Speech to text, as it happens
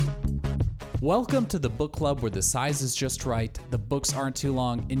Welcome to the book club where the size is just right, the books aren't too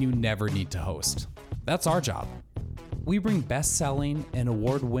long, and you never need to host. That's our job. We bring best-selling and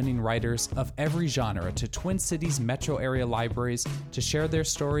award-winning writers of every genre to Twin Cities metro area libraries to share their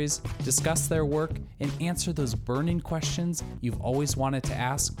stories, discuss their work, and answer those burning questions you've always wanted to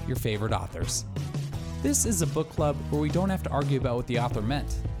ask your favorite authors. This is a book club where we don't have to argue about what the author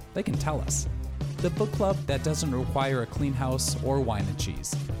meant. They can tell us. The book club that doesn't require a clean house or wine and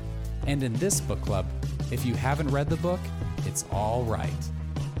cheese. And in this book club, if you haven't read the book, it's all right.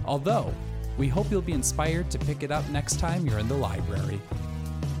 Although, we hope you'll be inspired to pick it up next time you're in the library.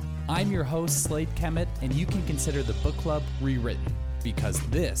 I'm your host, Slade Kemet, and you can consider the book club rewritten, because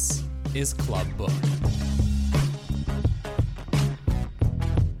this is Club Book.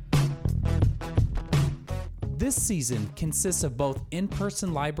 This season consists of both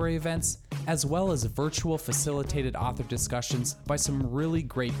in-person library events as well as virtual facilitated author discussions by some really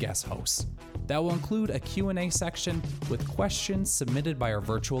great guest hosts. That will include a Q&A section with questions submitted by our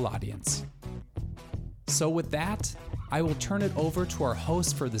virtual audience. So with that, I will turn it over to our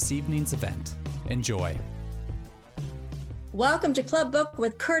host for this evening's event. Enjoy. Welcome to Club Book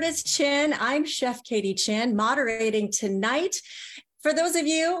with Curtis Chin. I'm Chef Katie Chin, moderating tonight. For those of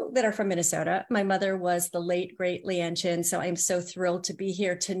you that are from Minnesota, my mother was the late, great Leanne Chin, so I'm so thrilled to be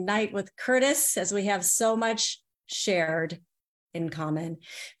here tonight with Curtis, as we have so much shared in common.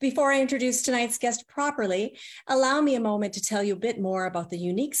 Before I introduce tonight's guest properly, allow me a moment to tell you a bit more about the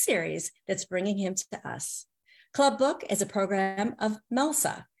unique series that's bringing him to us. Club Book is a program of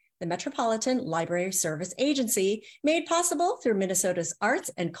MELSA, the Metropolitan Library Service Agency, made possible through Minnesota's Arts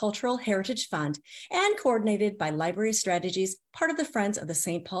and Cultural Heritage Fund and coordinated by Library Strategies, part of the Friends of the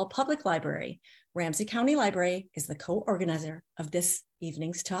St. Paul Public Library. Ramsey County Library is the co-organizer of this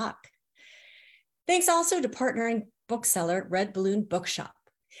evening's talk. Thanks also to partnering bookseller Red Balloon Bookshop.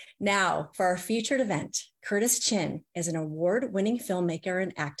 Now, for our featured event, Curtis Chin is an award-winning filmmaker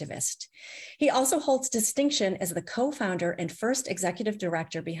and activist. He also holds distinction as the co-founder and first executive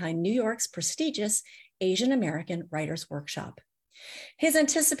director behind New York's prestigious Asian American Writers Workshop. His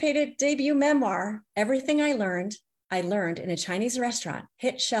anticipated debut memoir, Everything I Learned in a Chinese Restaurant,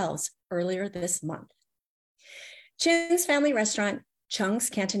 hit shelves earlier this month. Chin's family restaurant, Chung's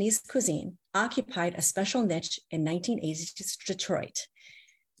Cantonese Cuisine, occupied a special niche in 1980s Detroit.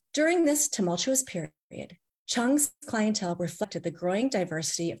 During this tumultuous period, Chung's clientele reflected the growing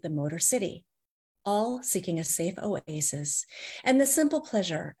diversity of the Motor City, all seeking a safe oasis and the simple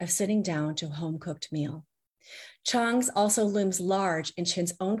pleasure of sitting down to a home-cooked meal. Chung's also looms large in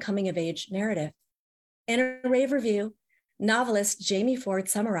Chin's own coming-of-age narrative. In a rave review, novelist Jamie Ford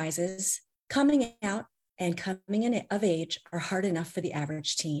summarizes, coming out and coming in of age are hard enough for the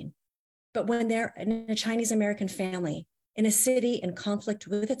average teen. But when they're in a Chinese-American family, in a city in conflict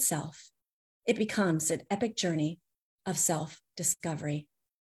with itself, it becomes an epic journey of self-discovery.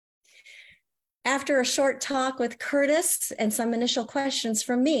 After a short talk with Curtis and some initial questions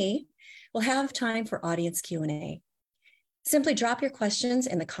from me, we'll have time for audience Q&A. Simply drop your questions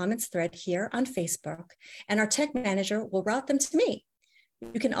in the comments thread here on Facebook, and our tech manager will route them to me.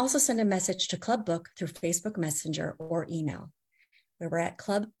 You can also send a message to Club Book through Facebook Messenger or email, where we're at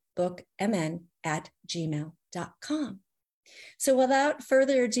clubbookmn@gmail.com. So without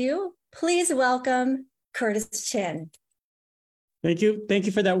further ado, please welcome Curtis Chin. Thank you. Thank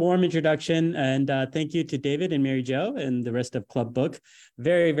you for that warm introduction. And thank you to David and Mary Jo and the rest of Club Book.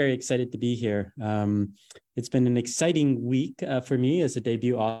 Very, very excited to be here. It's been an exciting week for me as a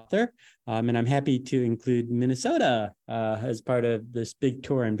debut author. And I'm happy to include Minnesota as part of this big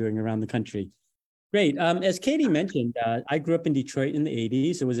tour I'm doing around the country. Great. As Katie mentioned, I grew up in Detroit in the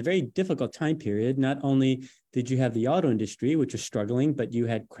 80s. It was a very difficult time period. Not only did you have the auto industry, which was struggling, but you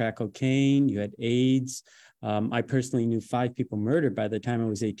had crack cocaine, you had AIDS. I personally knew 5 people murdered by the time I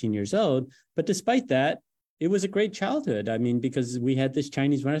was 18 years old. But despite that, it was a great childhood. I mean, because we had this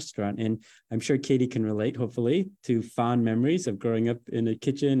Chinese restaurant, and I'm sure Katie can relate, hopefully, to fond memories of growing up in a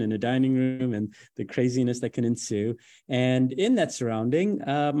kitchen and a dining room and the craziness that can ensue. And in that surrounding,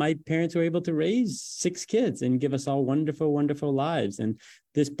 my parents were able to raise 6 kids and give us all wonderful, wonderful lives. And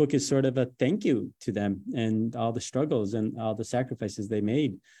this book is sort of a thank you to them and all the struggles and all the sacrifices they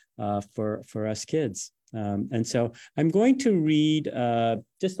made for us kids. And so I'm going to read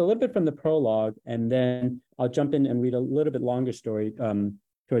just a little bit from the prologue, and then I'll jump in and read a little bit longer story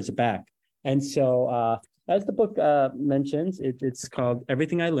towards the back. And so as the book mentions, it's called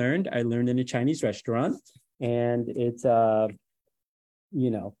Everything I Learned in a Chinese Restaurant. And it's,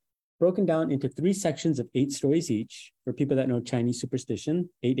 broken down into 3 sections of 8 stories each. For people that know Chinese superstition,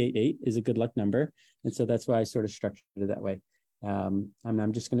 888 is a good luck number. And so that's why I sort of structured it that way. And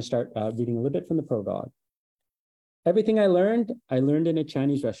I'm just going to start reading a little bit from the prologue. Everything I learned in a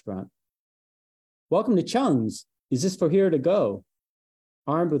Chinese restaurant. Welcome to Chung's. Is this for here to go?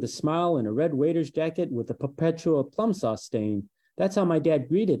 Armed with a smile and a red waiter's jacket with a perpetual plum sauce stain. That's how my dad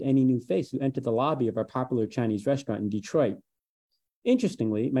greeted any new face who entered the lobby of our popular Chinese restaurant in Detroit.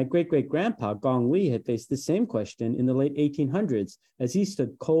 Interestingly, my great-great-grandpa, Gong Li, had faced the same question in the late 1800s as he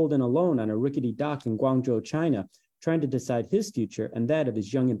stood cold and alone on a rickety dock in Guangzhou, China, trying to decide his future and that of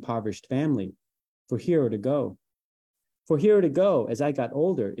his young, impoverished family. For here or to go? For here or to go, as I got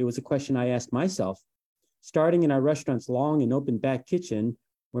older, it was a question I asked myself. Starting in our restaurant's long and open back kitchen,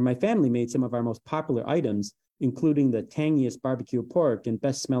 where my family made some of our most popular items, including the tangiest barbecue pork and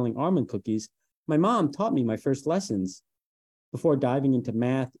best-smelling almond cookies, my mom taught me my first lessons. Before diving into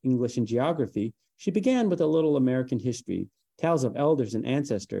math, English, and geography, she began with a little American history, tales of elders and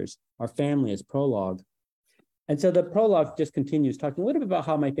ancestors, our family as prologue. And so the prologue just continues, talking a little bit about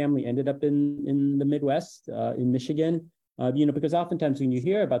how my family ended up in the Midwest, in Michigan, because oftentimes when you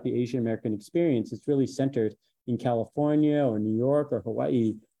hear about the Asian American experience, it's really centered in California or New York or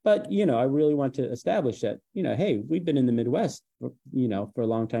Hawaii. But, I really want to establish that, hey, we've been in the Midwest, for a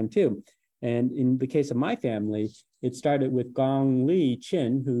long time too. And in the case of my family, it started with Gong Li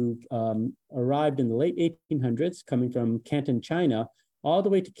Qin, who arrived in the late 1800s, coming from Canton, China, all the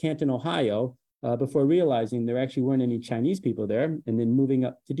way to Canton, Ohio, before realizing there actually weren't any Chinese people there, and then moving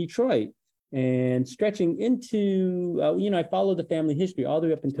up to Detroit and stretching into, I followed the family history all the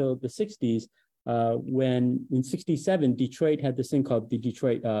way up until the 60s, when in 67, Detroit had this thing called the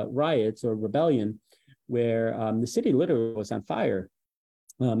Detroit riots or rebellion, where the city literally was on fire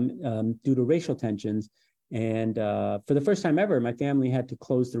due to racial tensions. And for the first time ever, my family had to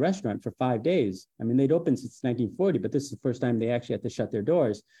close the restaurant for 5 days. I mean, they'd opened since 1940, but this is the first time they actually had to shut their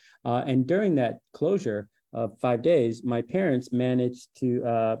doors. And during that closure of 5 days, my parents managed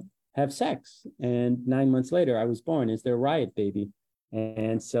to have sex. And 9 months later, I was born as their riot baby.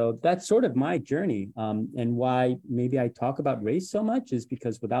 And so that's sort of my journey. And why maybe I talk about race so much is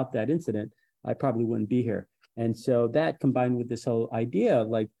because without that incident, I probably wouldn't be here. And so that combined with this whole idea of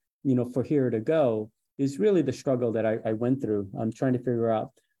like, for here to go is really the struggle that I went through. I'm trying to figure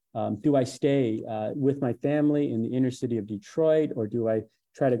out, do I stay with my family in the inner city of Detroit, or do I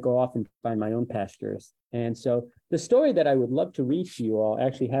try to go off and find my own pastures? And so the story that I would love to read to you all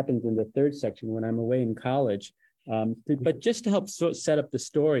actually happens in the third section when I'm away in college. But just to help set up the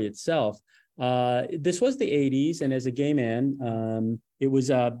story itself, this was the 80s, and as a gay man, it was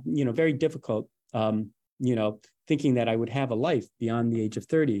very difficult, thinking that I would have a life beyond the age of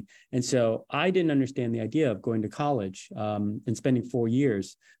 30. And so I didn't understand the idea of going to college and spending 4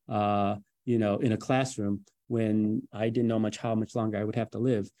 years, in a classroom when I didn't know how much longer I would have to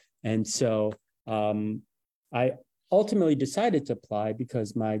live. And so I ultimately decided to apply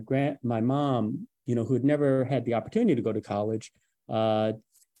because my mom, who had never had the opportunity to go to college,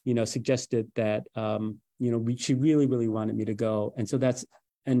 suggested that, she really, really wanted me to go. And so that's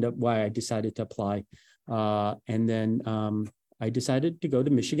ended up why I decided to apply. And then I decided to go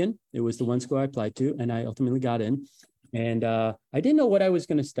to Michigan. It was the one school I applied to, and I ultimately got in. And I didn't know what I was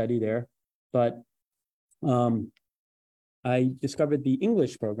going to study there, but I discovered the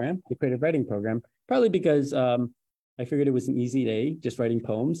English program, the creative writing program, probably because I figured it was an easy day, just writing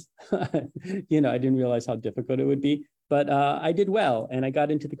poems. I didn't realize how difficult it would be, but I did well, and I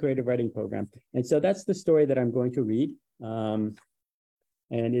got into the creative writing program. And so that's the story that I'm going to read. And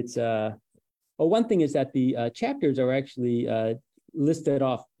it's, one thing is that the chapters are actually listed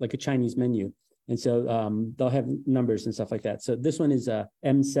off like a Chinese menu. And so they'll have numbers and stuff like that. So this one is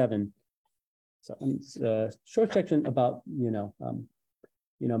M7. So it's a short section about,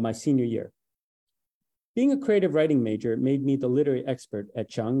 my senior year. Being a creative writing major made me the literary expert at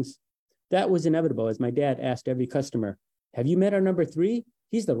Chung's. That was inevitable, as my dad asked every customer, "Have you met our number 3?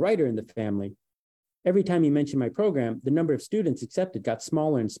 He's the writer in the family." Every time he mentioned my program, the number of students accepted got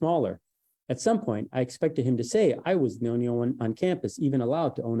smaller and smaller. At some point, I expected him to say I was the only one on campus even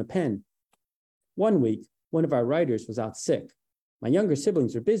allowed to own a pen. One week, one of our writers was out sick. My younger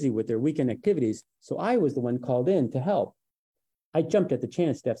siblings were busy with their weekend activities, so I was the one called in to help. I jumped at the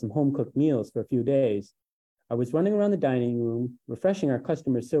chance to have some home-cooked meals for a few days. I was running around the dining room, refreshing our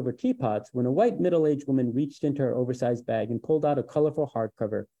customers' silver teapots, when a white middle-aged woman reached into her oversized bag and pulled out a colorful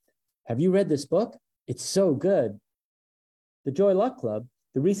hardcover. "Have you read this book? It's so good." The Joy Luck Club,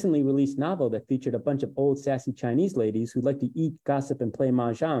 the recently released novel that featured a bunch of old sassy Chinese ladies who like to eat, gossip, and play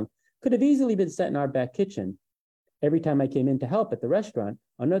mahjong, could have easily been set in our back kitchen. Every time I came in to help at the restaurant,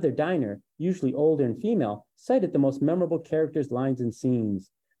 another diner, usually older and female, cited the most memorable characters, lines, and scenes.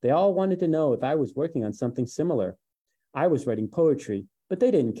 They all wanted to know if I was working on something similar. I was writing poetry, but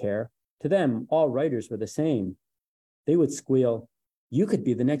they didn't care. To them, all writers were the same. They would squeal, "You could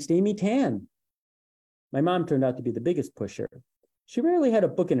be the next Amy Tan." My mom turned out to be the biggest pusher. She rarely had a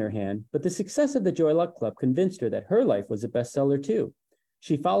book in her hand, but the success of the Joy Luck Club convinced her that her life was a bestseller too.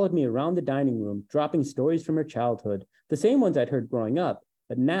 She followed me around the dining room, dropping stories from her childhood, the same ones I'd heard growing up,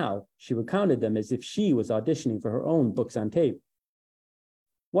 but now she recounted them as if she was auditioning for her own books on tape.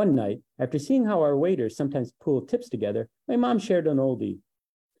 One night, after seeing how our waiters sometimes pooled tips together, my mom shared an oldie.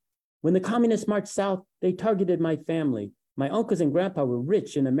 "When the communists marched south, they targeted my family. My uncles and grandpa were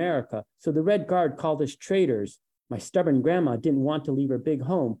rich in America, so the Red Guard called us traitors. My stubborn grandma didn't want to leave her big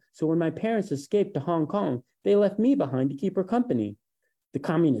home, so when my parents escaped to Hong Kong, they left me behind to keep her company. The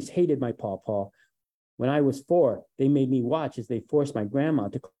communists hated my pawpaw. When I was 4, they made me watch as they forced my grandma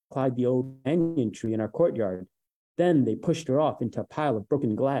to climb the old banyan tree in our courtyard. Then they pushed her off into a pile of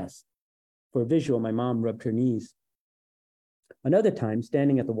broken glass." For a visual, my mom rubbed her knees. Another time,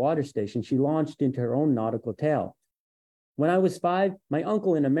 standing at the water station, she launched into her own nautical tale. "When I was 5, my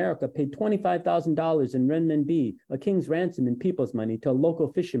uncle in America paid $25,000 in renminbi, a king's ransom in people's money, to a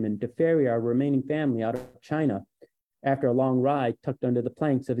local fisherman to ferry our remaining family out of China. After a long ride, tucked under the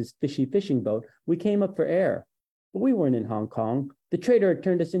planks of his fishy fishing boat, we came up for air. But we weren't in Hong Kong. The traitor had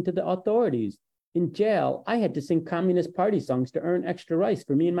turned us into the authorities. In jail, I had to sing Communist Party songs to earn extra rice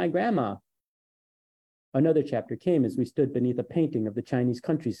for me and my grandma." Another chapter came as we stood beneath a painting of the Chinese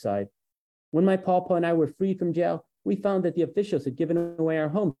countryside. "When my pawpaw and I were freed from jail, we found that the officials had given away our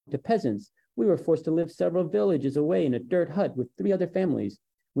home to peasants. We were forced to live several villages away in a dirt hut with 3 other families.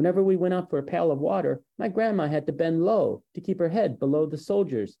 Whenever we went out for a pail of water, my grandma had to bend low to keep her head below the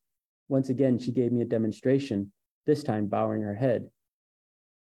soldiers." Once again, she gave me a demonstration, this time bowing her head.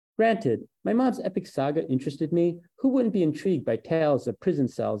 Granted, my mom's epic saga interested me. Who wouldn't be intrigued by tales of prison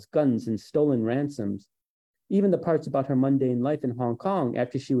cells, guns, and stolen ransoms? Even the parts about her mundane life in Hong Kong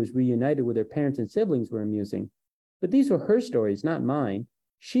after she was reunited with her parents and siblings were amusing. But these were her stories, not mine.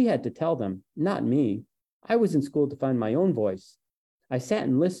 She had to tell them, not me. I was in school to find my own voice. I sat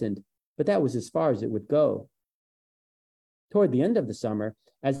and listened, but that was as far as it would go. Toward the end of the summer,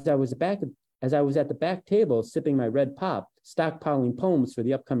 as I was at the back table sipping my red pop, stockpiling poems for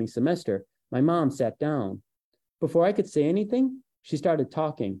the upcoming semester, my mom sat down. Before I could say anything, she started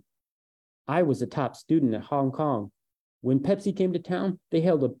talking. I was a top student at Hong Kong. When Pepsi came to town, they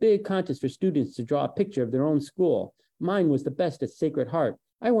held a big contest for students to draw a picture of their own school. Mine was the best at Sacred Heart.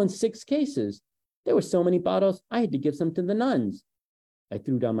 I won 6 cases. There were so many bottles, I had to give some to the nuns. I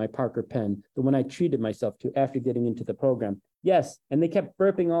threw down my Parker pen, the one I treated myself to after getting into the program. Yes, and they kept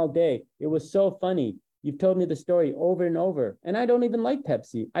burping all day. It was so funny. You've told me the story over and over, and I don't even like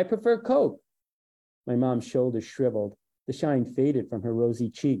Pepsi. I prefer Coke. My mom's shoulders shriveled. The shine faded from her rosy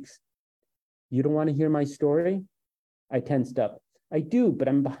cheeks. You don't want to hear my story? I tensed up. I do, but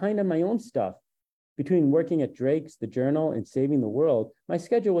I'm behind on my own stuff. Between working at Drake's, the Journal, and Saving the World, my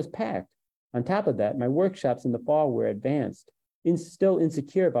schedule was packed. On top of that, my workshops in the fall were advanced. Still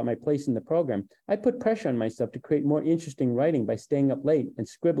insecure about my place in the program, I put pressure on myself to create more interesting writing by staying up late and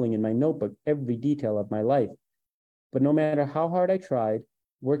scribbling in my notebook every detail of my life. But no matter how hard I tried,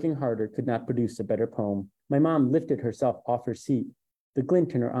 working harder could not produce a better poem. My mom lifted herself off her seat. The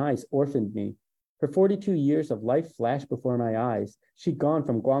glint in her eyes orphaned me. Her 42 years of life flashed before my eyes. She'd gone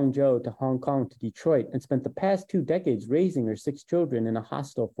from Guangzhou to Hong Kong to Detroit and spent the past 2 decades raising her 6 children in a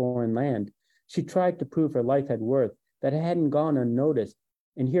hostile foreign land. She tried to prove her life had worth, that it hadn't gone unnoticed,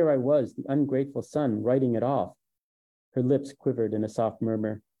 and here I was, the ungrateful son, writing it off. Her lips quivered in a soft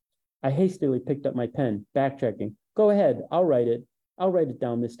murmur. I hastily picked up my pen, backtracking. Go ahead, I'll write it. I'll write it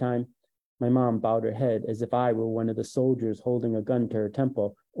down this time. My mom bowed her head as if I were one of the soldiers holding a gun to her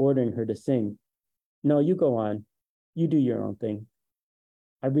temple, ordering her to sing. No, you go on. You do your own thing.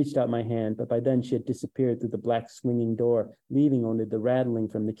 I reached out my hand, but by then she had disappeared through the black swinging door, leaving only the rattling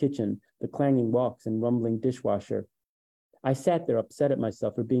from the kitchen, the clanging walks and rumbling dishwasher. I sat there upset at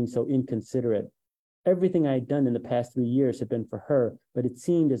myself for being so inconsiderate. Everything I had done in the past 3 years had been for her, but it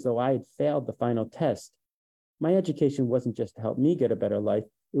seemed as though I had failed the final test. My education wasn't just to help me get a better life.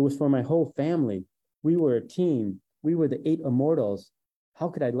 It was for my whole family. We were a team. We were the 8 immortals. How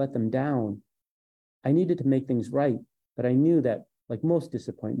could I let them down? I needed to make things right, but I knew that, like most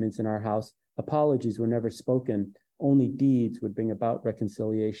disappointments in our house, apologies were never spoken. Only deeds would bring about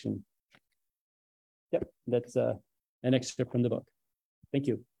reconciliation. Yep, that's an excerpt from the book. Thank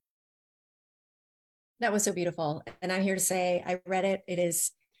you. That was so beautiful. And I'm here to say, I read it. It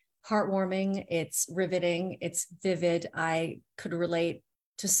is heartwarming. It's riveting. It's vivid. I could relate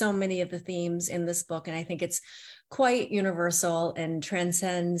to so many of the themes in this book. And I think it's quite universal and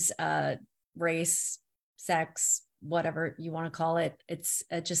transcends race, sex, whatever you want to call it. It's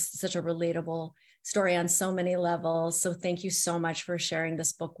just such a relatable story on so many levels. So thank you so much for sharing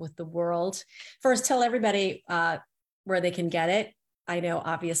this book with the world. First, tell everybody where they can get it. I know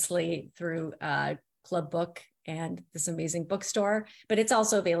obviously through Club Book and this amazing bookstore, but it's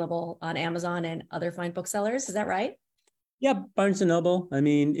also available on Amazon and other fine booksellers. Is that right? Yeah, Barnes and Noble. I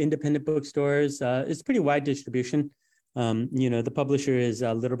mean, independent bookstores. It's pretty wide distribution. The publisher is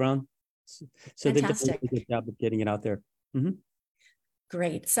Little Brown, so they've done a really good job of getting it out there. Mm-hmm.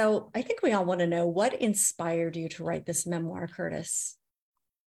 Great. So I think we all want to know, what inspired you to write this memoir, Curtis?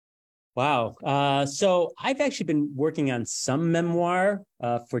 Wow. So I've actually been working on some memoir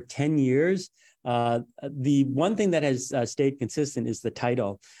for 10 years. The one thing that has stayed consistent is the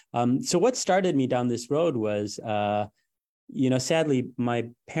title. So what started me down this road was, sadly, my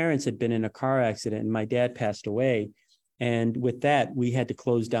parents had been in a car accident and my dad passed away. And with that, we had to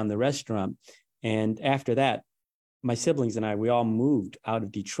close down the restaurant. And after that, my siblings and I, we all moved out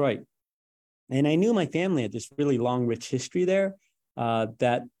of Detroit. And I knew my family had this really long, rich history there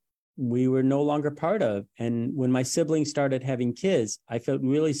that we were no longer part of. And when my siblings started having kids, I felt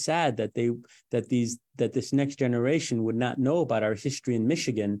really sad that this next generation would not know about our history in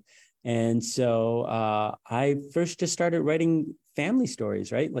Michigan. And so I first just started writing family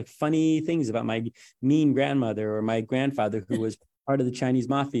stories, right? Like funny things about my mean grandmother or my grandfather who was part of the Chinese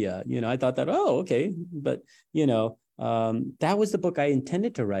mafia. I thought that, oh, okay. But, that was the book I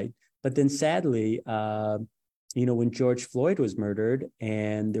intended to write. But then sadly, when George Floyd was murdered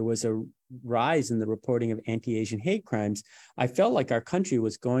and there was a rise in the reporting of anti-Asian hate crimes, I felt like our country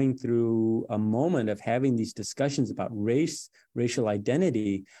was going through a moment of having these discussions about race, racial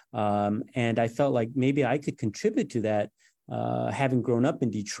identity. And I felt like maybe I could contribute to that, having grown up in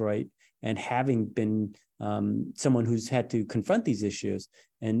Detroit and having been someone who's had to confront these issues.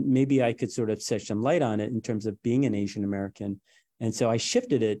 And maybe I could sort of shed some light on it in terms of being an Asian American. And so I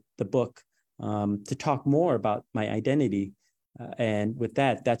shifted the book, to talk more about my identity. And with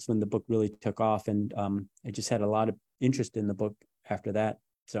that, that's when the book really took off. And I just had a lot of interest in the book after that.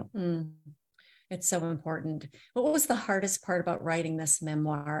 So it's so important. What was the hardest part about writing this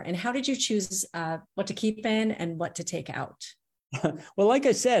memoir? And how did you choose what to keep in and what to take out? Well, like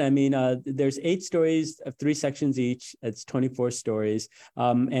I said, I mean, there's 8 stories of 3 sections each. It's 24 stories.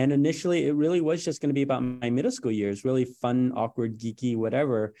 And initially, it really was just going to be about my middle school years, really fun, awkward, geeky,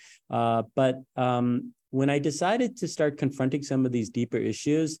 whatever. But when I decided to start confronting some of these deeper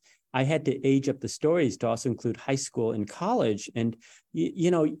issues, I had to age up the stories to also include high school and college. And,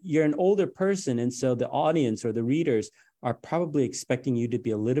 you're an older person. And so the audience or the readers are probably expecting you to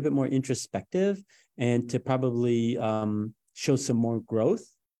be a little bit more introspective and to probably show some more growth,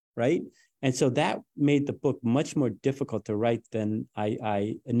 right? And so that made the book much more difficult to write than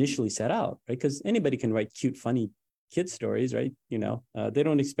I initially set out, right? Because anybody can write cute, funny kid stories, right? They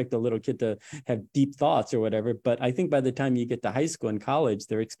don't expect a little kid to have deep thoughts or whatever. But I think by the time you get to high school and college,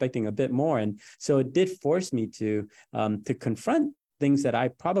 they're expecting a bit more. And so it did force me to confront things that I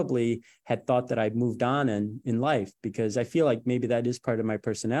probably had thought that I'd moved on in life, because I feel like maybe that is part of my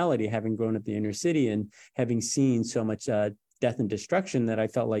personality, having grown up in the inner city and having seen so much death and destruction, that I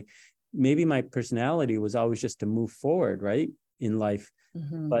felt like maybe my personality was always just to move forward, right, in life.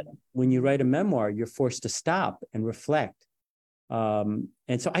 Mm-hmm. But when you write a memoir, you're forced to stop and reflect. And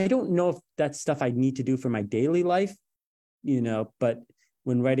so I don't know if that's stuff I need to do for my daily life, but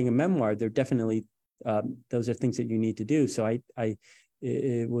when writing a memoir, they're definitely those are things that you need to do. So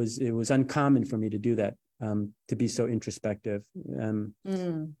it was uncommon for me to do that, to be so introspective.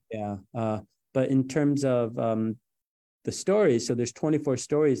 Yeah. But in terms of the stories, so there's 24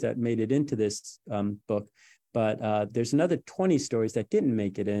 stories that made it into this book, but there's another 20 stories that didn't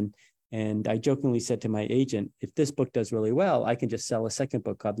make it in. And I jokingly said to my agent, if this book does really well, I can just sell a second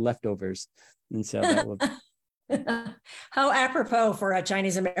book called Leftovers. And so that will... How apropos for a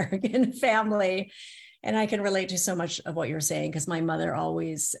Chinese American family. And I can relate to so much of what you're saying, because my mother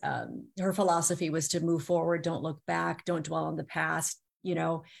always, her philosophy was to move forward, don't look back, don't dwell on the past,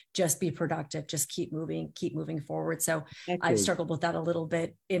 just be productive, just keep moving forward. So I've struggled with that a little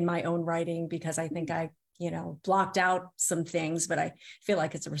bit in my own writing, because I think I blocked out some things, but I feel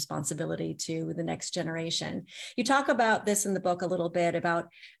like it's a responsibility to the next generation. You talk about this in the book a little bit, about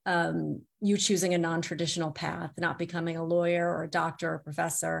you choosing a non-traditional path, not becoming a lawyer or a doctor or a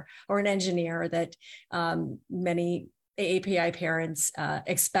professor or an engineer that many AAPI parents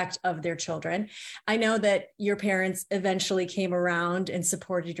expect of their children. I know that your parents eventually came around and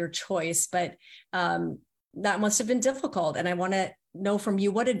supported your choice, but that must have been difficult. And I want to know from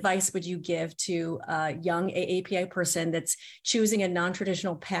you, what advice would you give to a young AAPI person that's choosing a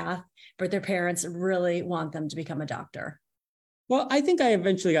non-traditional path, but their parents really want them to become a doctor? Well, I think I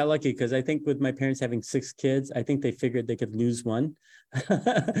eventually got lucky because I think with my parents having 6 kids, I think they figured they could lose one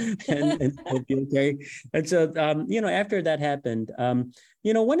and it'll be okay. And so, after that happened,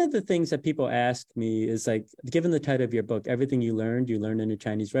 one of the things that people ask me is like, given the title of your book, Everything You Learned in a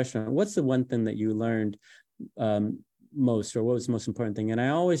Chinese Restaurant, what's the one thing that you learned most, or what was the most important thing? And I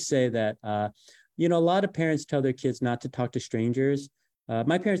always say that, a lot of parents tell their kids not to talk to strangers.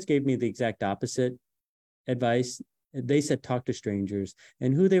 My parents gave me the exact opposite advice. They said, talk to strangers.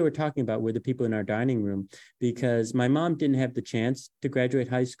 And who they were talking about were the people in our dining room, because my mom didn't have the chance to graduate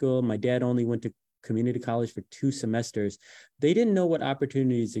high school. My dad only went to community college for 2 semesters. They didn't know what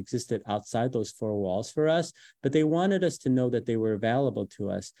opportunities existed outside those 4 walls for us, but they wanted us to know that they were available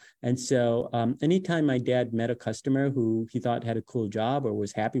to us. And so anytime my dad met a customer who he thought had a cool job or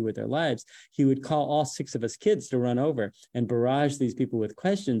was happy with their lives, he would call all 6 of us kids to run over and barrage these people with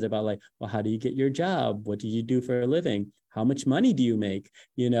questions about like, well, how do you get your job? What do you do for a living? How much money do you make?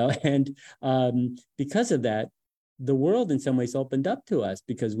 And because of that, the world in some ways opened up to us,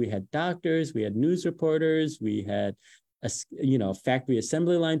 because we had doctors, we had news reporters, we had, factory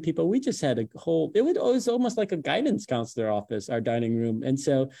assembly line people. We just had it was almost like a guidance counselor office, our dining room. And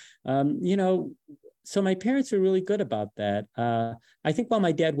so, so my parents were really good about that. I think while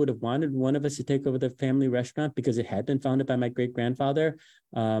my dad would have wanted one of us to take over the family restaurant because it had been founded by my great-grandfather,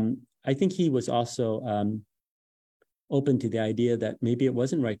 I think he was also open to the idea that maybe it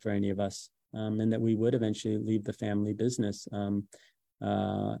wasn't right for any of us. And that we would eventually leave the family business. And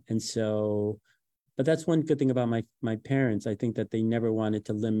so, but that's one good thing about my parents. I think that they never wanted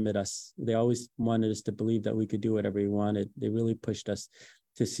to limit us. They always wanted us to believe that we could do whatever we wanted. They really pushed us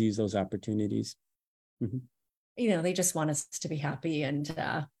to seize those opportunities. Mm-hmm. They just want us to be happy and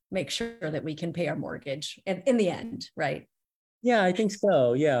make sure that we can pay our mortgage in the end, right? Yeah, I think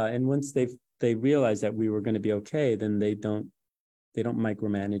so. Yeah. And once they realize that we were going to be okay, then they don't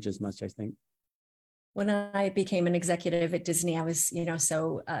micromanage as much, I think. When I became an executive at Disney, I was,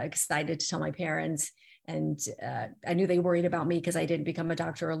 so excited to tell my parents. And I knew they worried about me because I didn't become a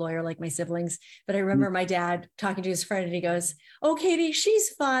doctor or a lawyer like my siblings. But I remember my dad talking to his friend and he goes, "Oh, Katie, she's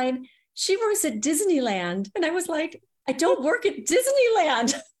fine. She works at Disneyland." And I was like, "I don't work at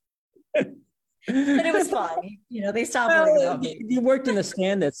Disneyland." But it was fun. They stopped worrying about me. You worked in a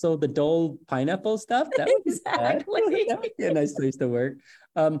stand that sold the Dole pineapple stuff? That was exactly. That would be a nice place to work.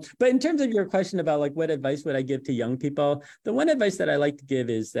 But in terms of your question about like what advice would I give to young people, the one advice that I like to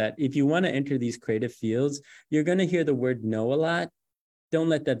give is that if you want to enter these creative fields, you're going to hear the word no a lot. Don't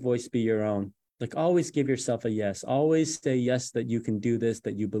let that voice be your own. Like always give yourself a yes. Always say yes, that you can do this,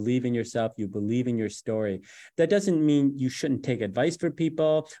 that you believe in yourself, you believe in your story. That doesn't mean you shouldn't take advice from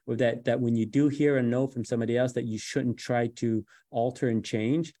people, or that when you do hear a no from somebody else, that you shouldn't try to alter and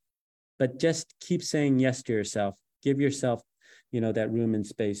change. But just keep saying yes to yourself. Give yourself, that room and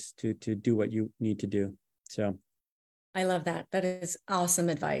space to do what you need to do. So I love that. That is awesome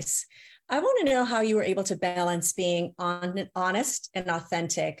advice. I want to know how you were able to balance being honest and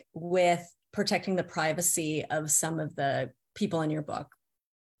authentic with protecting the privacy of some of the people in your book,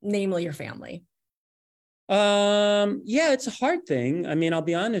 namely your family. Yeah, it's a hard thing. I mean, I'll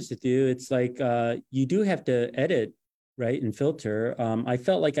be honest with you. It's like you do have to edit, right, and filter. I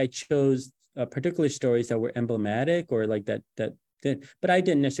felt like I chose particular stories that were emblematic or like that, but I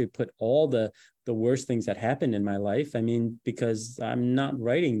didn't necessarily put all the worst things that happened in my life. I mean, because I'm not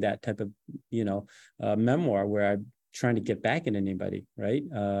writing that type of, memoir where I'm trying to get back at anybody, right?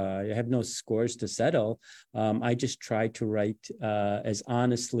 I have no scores to settle. I just tried to write as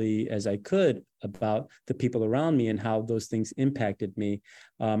honestly as I could about the people around me and how those things impacted me.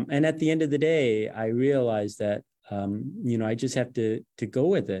 And at the end of the day, I realized that I just have to go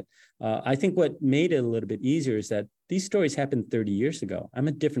with it. I think what made it a little bit easier is that these stories happened 30 years ago. I'm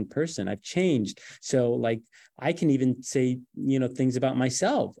a different person. I've changed. So like, I can even say, things about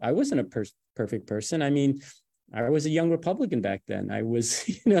myself. I wasn't a perfect person. I mean, I was a young Republican back then. I was,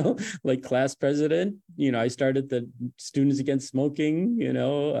 like class president. I started the Students Against Smoking,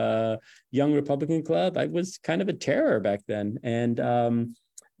 Young Republican Club. I was kind of a terror back then. And,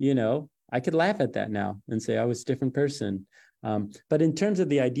 I could laugh at that now and say I was a different person. But in terms of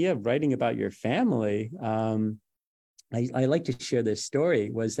the idea of writing about your family, I like to share this story,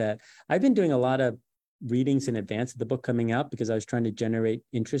 was that I've been doing a lot of readings in advance of the book coming out because I was trying to generate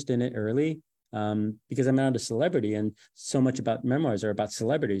interest in it early. Because I'm not a celebrity and so much about memoirs are about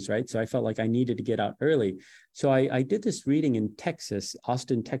celebrities, right? So I felt like I needed to get out early. So I did this reading in Texas,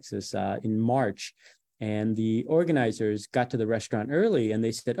 Austin, Texas, in March. And the organizers got to the restaurant early and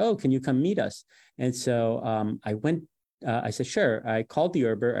they said, "Oh, can you come meet us?" And so I went. I said, "Sure." I called the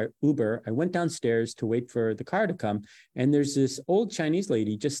Uber. I went downstairs to wait for the car to come. And there's this old Chinese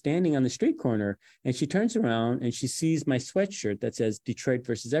lady just standing on the street corner. And she turns around and she sees my sweatshirt that says Detroit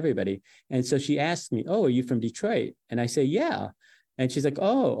versus everybody. And so she asks me, "Oh, are you from Detroit?" And I say, "Yeah." And she's like,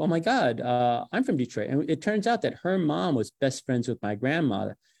 oh my God, I'm from Detroit." And it turns out that her mom was best friends with my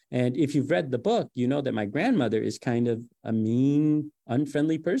grandmother. And if you've read the book, you know that my grandmother is kind of a mean,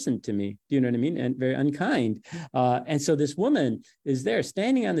 unfriendly person to me. Do you know what I mean? And very unkind. And so this woman is there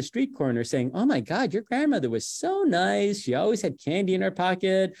standing on the street corner saying, "Oh my God, your grandmother was so nice. She always had candy in her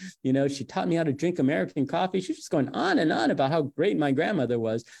pocket. You know, she taught me how to drink American coffee." She's just going on and on about how great my grandmother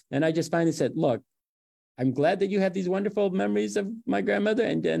was. And I just finally said, "Look, I'm glad that you have these wonderful memories of my grandmother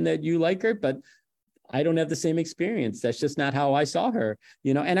and that you like her, but I don't have the same experience. That's just not how I saw her,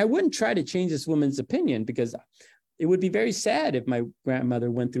 you know." And I wouldn't try to change this woman's opinion because it would be very sad if my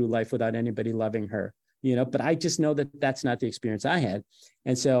grandmother went through life without anybody loving her, you know, but I just know that that's not the experience I had.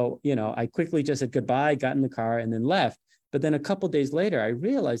 And so, you know, I quickly just said goodbye, got in the car and then left. But then a couple of days later, I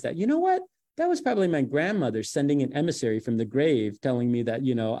realized that, you know what? That was probably my grandmother sending an emissary from the grave telling me that,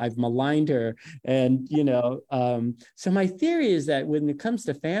 you know, I've maligned her. And, you know, so my theory is that when it comes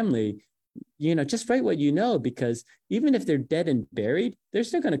to family, you know, just write what you know, because even if they're dead and buried, they're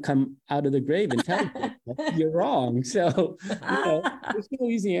still going to come out of the grave and tell you that you're wrong. So, you know, there's no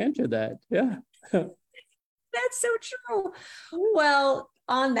easy answer to that. Yeah. That's so true. Well,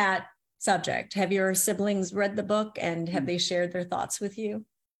 on that subject, have your siblings read the book and have they shared their thoughts with you?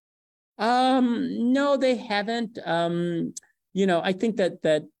 No, they haven't. You know, I think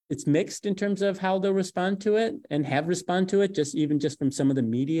that it's mixed in terms of how they'll respond to it and have respond to it, just from some of the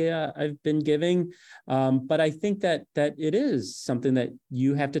media I've been giving. But I think that it is something that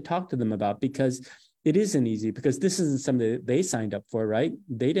you have to talk to them about, because it isn't easy, because this isn't something that they signed up for, right?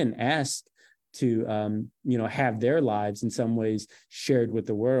 They didn't ask to, you know, have their lives in some ways shared with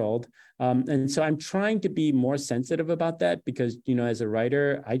the world. And so I'm trying to be more sensitive about that because, you know, as a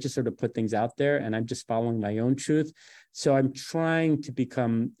writer, I just sort of put things out there and I'm just following my own truth. So I'm trying to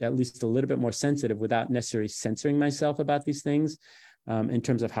become at least a little bit more sensitive without necessarily censoring myself about these things, in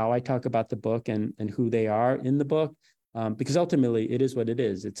terms of how I talk about the book and who they are in the book. Because ultimately it is what it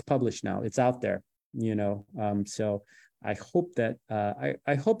is. It's published now. It's out there, you know. So I hope that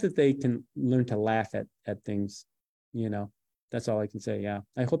I hope that they can learn to laugh at things, you know. That's all I can say. Yeah,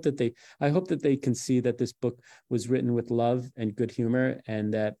 I hope that they can see that this book was written with love and good humor,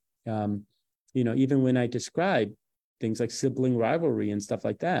 and that you know, even when I describe things like sibling rivalry and stuff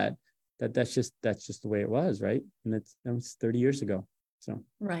like that, that's just the way it was, right? And that was 30 years ago. So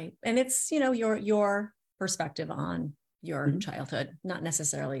right, and it's, you know, your perspective on your childhood, not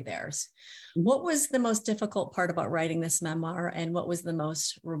necessarily theirs. What was the most difficult part about writing this memoir, and what was the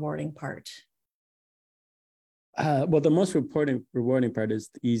most rewarding part? Well, the most rewarding part is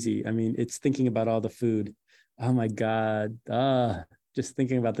easy. I mean, it's thinking about all the food. Oh my God. Just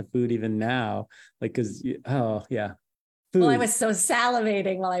thinking about the food even now, like, cause oh yeah. Food. Well, I was so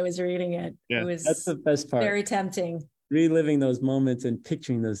salivating while I was reading it. Yeah, it was that's the best part. Very tempting. Reliving those moments and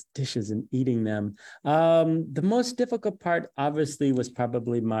picturing those dishes and eating them. The most difficult part, obviously, was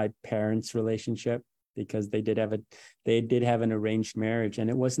probably my parents' relationship, because they did have an arranged marriage, and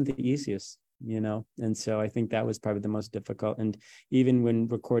it wasn't the easiest, you know. And so I think that was probably the most difficult. And even when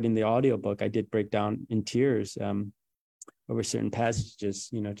recording the audiobook, I did break down in tears over certain passages,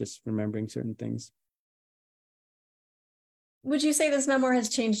 you know, just remembering certain things. Would you say this memoir has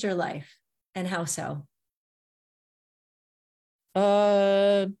changed your life, and how so?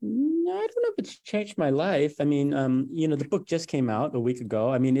 No, I don't know if it's changed my life. I mean, you know, the book just came out a week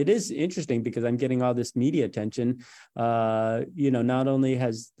ago. I mean, it is interesting because I'm getting all this media attention. You know, not only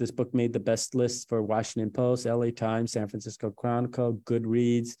has this book made the best lists for Washington Post, LA Times, San Francisco Chronicle,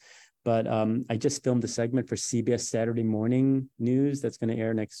 Goodreads, but I just filmed a segment for CBS Saturday Morning News that's going to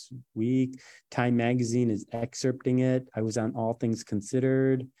air next week. Time Magazine is excerpting it. I was on All Things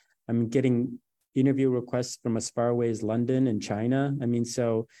Considered. I'm getting interview requests from as far away as London and China. I mean,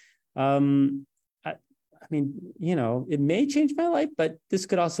 so, I mean, you know, it may change my life, but this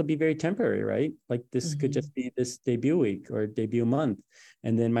could also be very temporary, right? Like this could just be this debut week or debut month.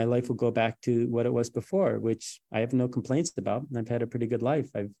 And then my life will go back to what it was before, which I have no complaints about. I've had a pretty good life.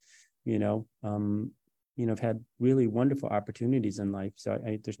 I've I've had really wonderful opportunities in life. So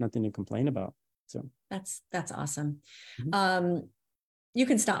there's nothing to complain about. So that's awesome. You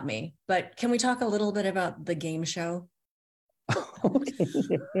can stop me, but can we talk a little bit about the game show? Okay.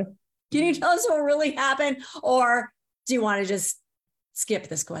 Can you tell us what really happened, or do you want to just skip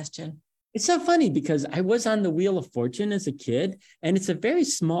this question? It's so funny because I was on the Wheel of Fortune as a kid, and it's a very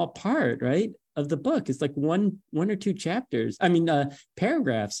small part, right, of the book. It's like one or two chapters. I mean,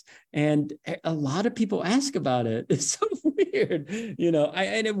 paragraphs, and a lot of people ask about it. It's so weird,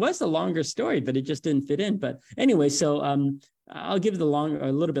 and it was a longer story, but it just didn't fit in. But anyway, so I'll give a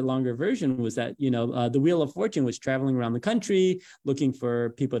little bit longer version. Was that the Wheel of Fortune was traveling around the country looking for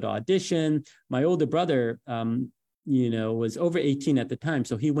people to audition. My older brother, was over 18 at the time.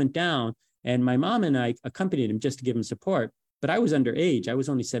 So he went down, and my mom and I accompanied him just to give him support. But I was underage. I was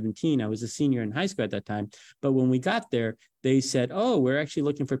only 17. I was a senior in high school at that time. But when we got there, they said, "Oh, we're actually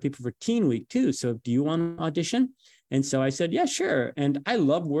looking for people for Teen Week too. So do you want to audition?" And so I said, "Yeah, sure." And I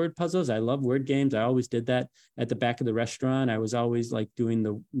love word puzzles. I love word games. I always did that at the back of the restaurant. I was always like doing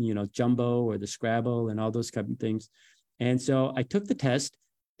the, Jumbo or the Scrabble and all those kind of things. And so I took the test.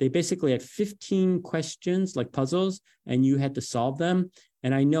 They basically had 15 questions, like puzzles, and you had to solve them.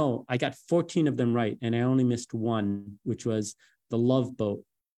 And I know I got 14 of them right, and I only missed one, which was the Love Boat.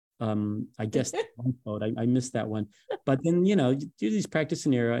 I guess the Love Boat. I missed that one. But then, you do these practice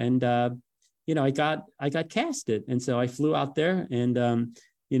scenario, and I got casted, and so I flew out there, and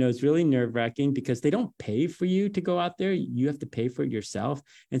it's really nerve-wracking because they don't pay for you to go out there. You have to pay for it yourself.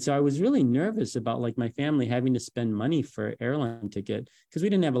 And so I was really nervous about like my family having to spend money for an airline ticket because we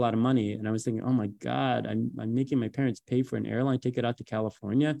didn't have a lot of money. And I was thinking, oh my God, I'm making my parents pay for an airline ticket out to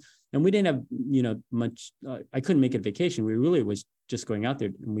California. And we didn't have, much, I couldn't make it a vacation. We really was just going out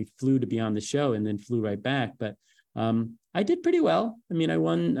there, and we flew to be on the show and then flew right back. But I did pretty well. I mean, I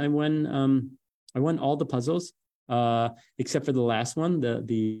won all the puzzles. Except for the last one,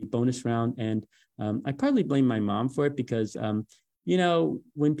 the bonus round. And I partly blame my mom for it because,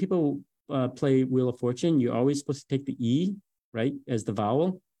 when people play Wheel of Fortune, you're always supposed to take the E, right, as the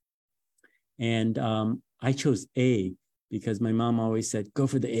vowel. And I chose A because my mom always said, go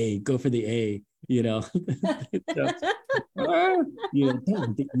for the A, go for the A, so,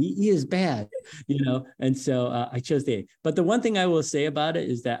 the E is bad, and so I chose the A. But the one thing I will say about it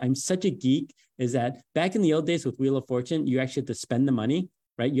is that I'm such a geek is that back in the old days with Wheel of Fortune, you actually had to spend the money,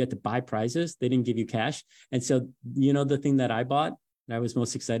 right? You had to buy prizes. They didn't give you cash. And so, the thing that I bought that I was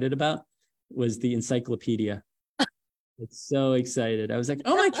most excited about was the encyclopedia. It's so excited. I was like,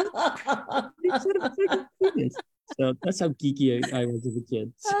 oh my God. So that's how geeky I was as a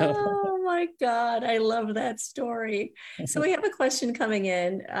kid. So. Oh my God, I love that story. So we have a question coming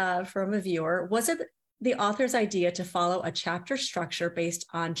in from a viewer. Was it the author's idea to follow a chapter structure based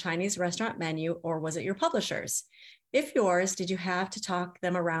on Chinese restaurant menu, or was it your publisher's? If yours, did you have to talk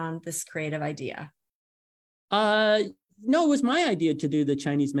them around this creative idea? No, it was my idea to do the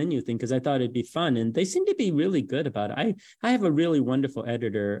Chinese menu thing because I thought it'd be fun, and they seem to be really good about it. I have a really wonderful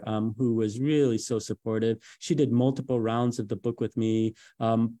editor who was really so supportive. She did multiple rounds of the book with me,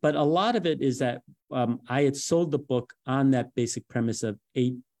 but a lot of it is that I had sold the book on that basic premise of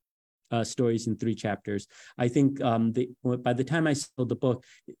 8 stories in 3 chapters. I think by the time I sold the book,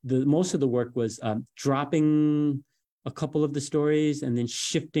 most of the work was dropping a couple of the stories and then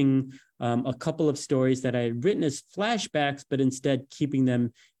shifting a couple of stories that I had written as flashbacks, but instead keeping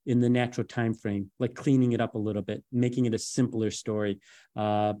them in the natural time frame, like cleaning it up a little bit, making it a simpler story.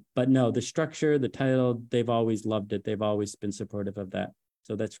 But no, the structure, the title, they've always loved it. They've always been supportive of that.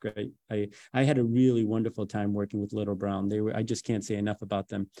 So that's great. I had a really wonderful time working with Little Brown. I just can't say enough about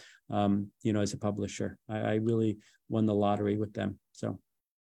them, as a publisher. I really won the lottery with them. So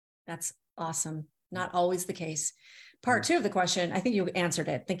that's awesome. Not always the case. Part 2 of the question, I think you answered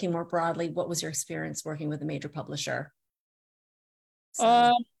it. Thinking more broadly, what was your experience working with a major publisher?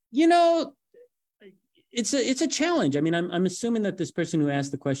 So. It's a challenge. I mean, I'm assuming that this person who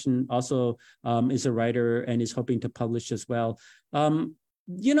asked the question also is a writer and is hoping to publish as well.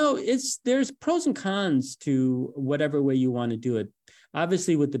 There's pros and cons to whatever way you want to do it.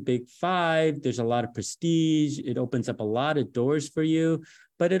 Obviously, with the big 5, there's a lot of prestige. It opens up a lot of doors for you,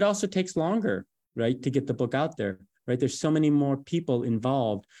 but it also takes longer, right, to get the book out there. Right? There's so many more people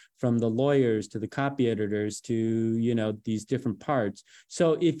involved, from the lawyers to the copy editors to, these different parts.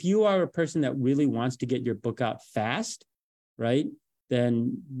 So if you are a person that really wants to get your book out fast, right,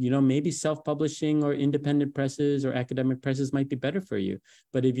 then, maybe self-publishing or independent presses or academic presses might be better for you.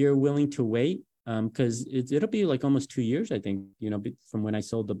 But if you're willing to wait, because it'll be like almost 2 years, I think, from when I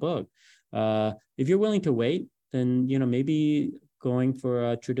sold the book. If you're willing to wait, then, maybe going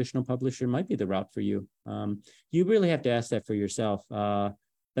for a traditional publisher might be the route for you. You really have to ask that for yourself.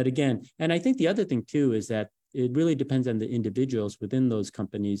 But again, and I think the other thing too is that it really depends on the individuals within those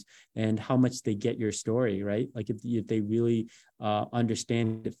companies and how much they get your story, right? Like if they really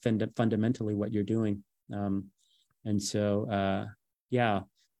understand fundamentally what you're doing. And so, yeah,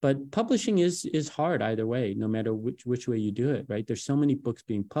 But publishing is hard either way, no matter which way you do it, right? There's so many books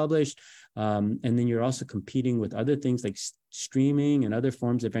being published, and then you're also competing with other things like streaming and other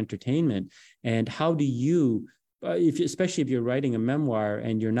forms of entertainment. And how do you, especially if you're writing a memoir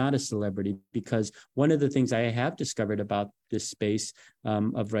and you're not a celebrity, because one of the things I have discovered about this space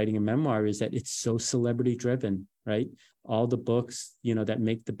of writing a memoir is that it's so celebrity driven, right? All the books, that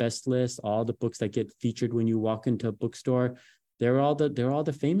make the best list, all the books that get featured when you walk into a bookstore, they're all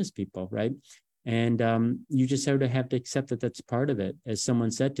the famous people, right? And you just sort of have to accept that that's part of it. As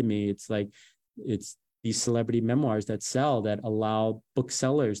someone said to me, it's these celebrity memoirs that sell, that allow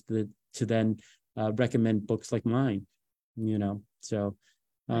booksellers to then recommend books like mine, So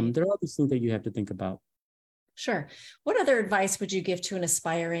Right. there are all these things that you have to think about. Sure. What other advice would you give to an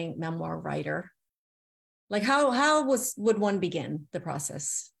aspiring memoir writer? Like how would one begin the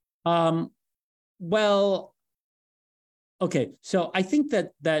process? Well, okay, so I think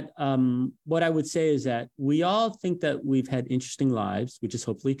that what I would say is that we all think that we've had interesting lives, which is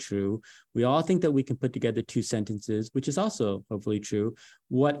hopefully true. We all think that we can put together 2 sentences, which is also hopefully true.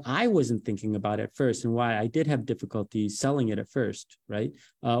 What I wasn't thinking about at first, and why I did have difficulty selling it at first, right,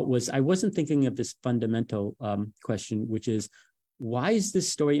 was I wasn't thinking of this fundamental question, which is, why is this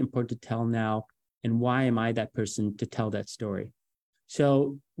story important to tell now, and why am I that person to tell that story?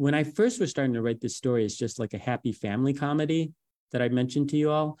 So when I first was starting to write this story, it's just like a happy family comedy that I mentioned to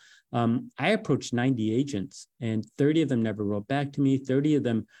you all. I approached 90 agents, and 30 of them never wrote back to me. 30 of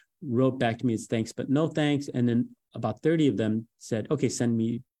them wrote back to me as thanks, but no thanks. And then about 30 of them said, okay, send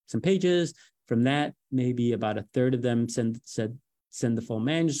me some pages. From that, maybe about a third of them send the full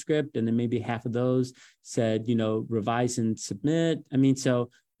manuscript. And then maybe half of those said, revise and submit.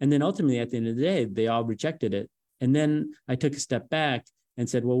 And then ultimately at the end of the day, they all rejected it. And then I took a step back and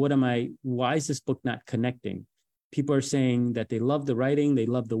said, well, why is this book not connecting? People are saying that they love the writing, they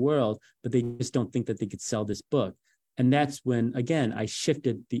love the world, but they just don't think that they could sell this book. And that's when, again, I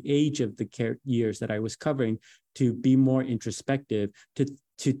shifted the age of the years that I was covering to be more introspective,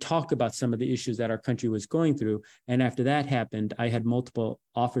 to talk about some of the issues that our country was going through. And after that happened, I had multiple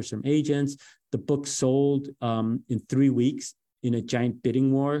offers from agents. The book sold in 3 weeks in a giant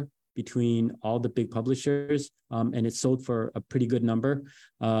bidding war between all the big publishers, and it sold for a pretty good number,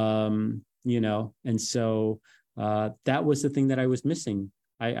 and so that was the thing that I was missing.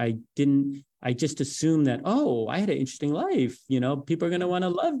 I just assumed that, I had an interesting life, people are going to want to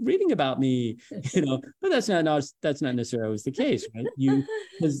love reading about me, but that's not necessarily always the case, right?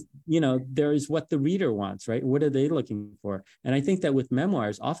 Because there is what the reader wants, right? What are they looking for? And I think that with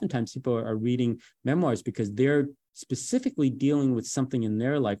memoirs, oftentimes people are reading memoirs because they're specifically dealing with something in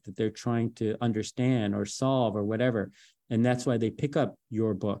their life that they're trying to understand or solve or whatever. And that's why they pick up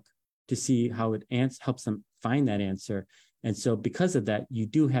your book to see how it helps them find that answer. And so because of that, you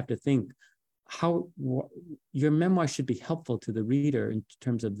do have to think how your memoir should be helpful to the reader in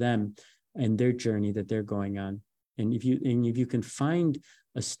terms of them and their journey that they're going on. And if you can find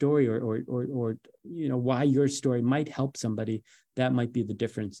a story or why your story might help somebody, that might be the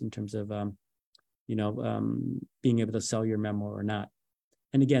difference in terms of being able to sell your memoir or not.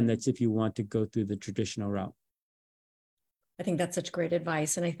 And again, that's if you want to go through the traditional route. I think that's such great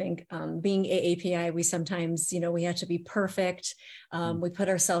advice. And I think being AAPI, we sometimes, we have to be perfect. We put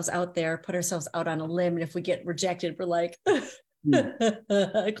ourselves out there, put ourselves out on a limb. And if we get rejected, we're like,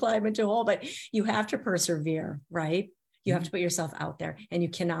 climb into a hole. But you have to persevere, right? You have to put yourself out there, and you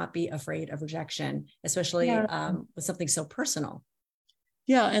cannot be afraid of rejection, especially with something so personal.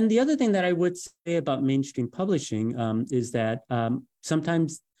 Yeah. And the other thing that I would say about mainstream publishing is that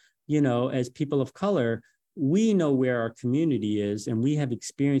sometimes, as people of color, we know where our community is and we have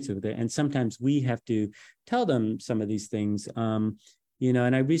experience with it. And sometimes we have to tell them some of these things. And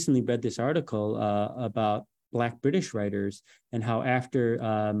I recently read this article about Black British writers and how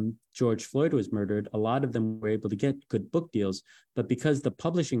after George Floyd was murdered, a lot of them were able to get good book deals. But because the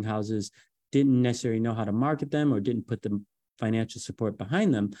publishing houses didn't necessarily know how to market them or didn't put the financial support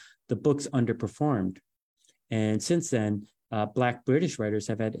behind them, the books underperformed. And since then, Black British writers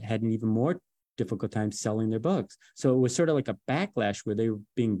have had an even more difficult time selling their books. So it was sort of like a backlash where they were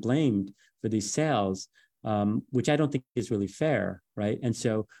being blamed for these sales, which I don't think is really fair, right? And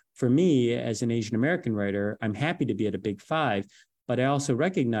so for me, as an Asian American writer, I'm happy to be at a big 5, but I also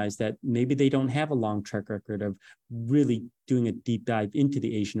recognize that maybe they don't have a long track record of really doing a deep dive into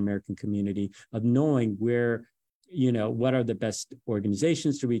the Asian American community, of knowing where, what are the best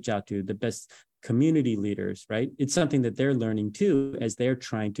organizations to reach out to, the best community leaders, right? It's something that they're learning too, as they're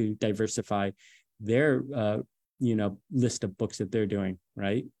trying to diversify their, list of books that they're doing,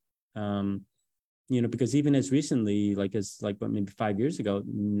 right? because even as recently, maybe 5 years ago,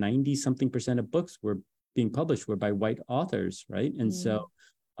 90 something percent of books were being published were by white authors, right? And so,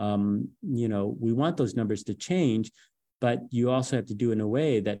 we want those numbers to change, but you also have to do it in a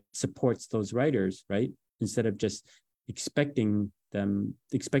way that supports those writers, right? Instead of just expecting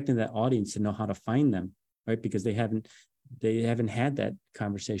that audience to know how to find them, right? Because they haven't had that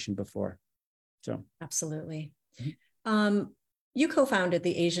conversation before. So absolutely. You co-founded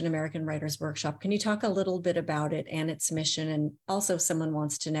the Asian American Writers Workshop. Can you talk a little bit about it and its mission? And also, someone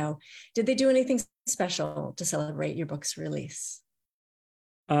wants to know, did they do anything special to celebrate your book's release?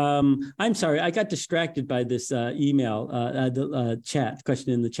 I'm sorry, I got distracted by this email, the chat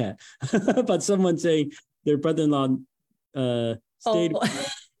question in the chat about someone saying their brother-in-law stayed.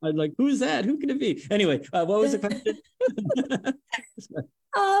 I'm like, who's that? Who could it be? Anyway, what was the question?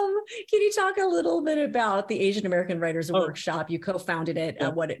 Can you talk a little bit about the Asian American Writers Workshop? You co-founded it,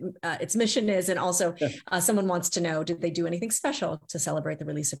 what its mission is, and also someone wants to know, did they do anything special to celebrate the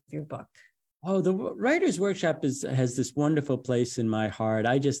release of your book? Oh, the Writers Workshop has this wonderful place in my heart.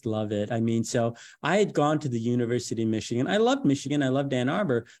 I just love it. I mean, so I had gone to the University of Michigan. I loved Michigan. I loved Ann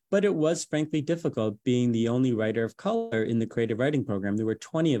Arbor, but it was frankly difficult being the only writer of color in the creative writing program. There were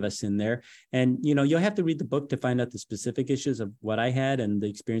 20 of us in there. And, you'll have to read the book to find out the specific issues of what I had and the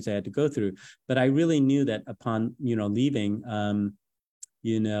experience I had to go through. But I really knew that upon, leaving,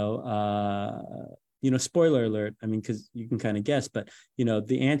 spoiler alert, I mean, because you can kind of guess, but,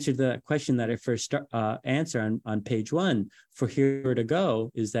 the answer to that question that I first answer on page 1 for Here to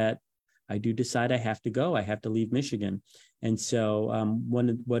Go is that I do decide I have to go. I have to leave Michigan. And so one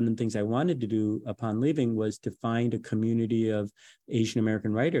of the things I wanted to do upon leaving was to find a community of Asian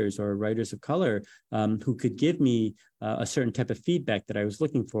American writers or writers of color who could give me a certain type of feedback that I was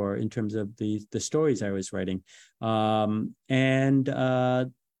looking for in terms of the stories I was writing.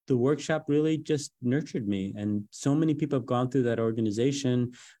 The workshop really just nurtured me. And so many people have gone through that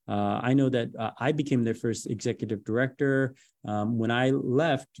organization. I know that I became their first executive director. When I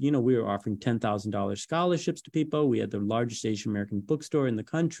left, we were offering $10,000 scholarships to people. We had the largest Asian American bookstore in the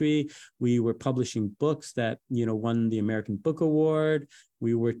country. We were publishing books that, won the American Book Award.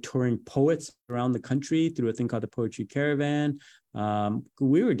 We were touring poets around the country through a thing called the Poetry Caravan.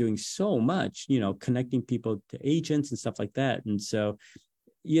 We were doing so much, connecting people to agents and stuff like that. And so,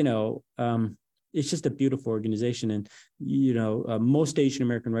 it's just a beautiful organization. And, most Asian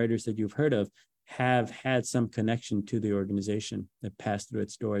American writers that you've heard of have had some connection to the organization that passed through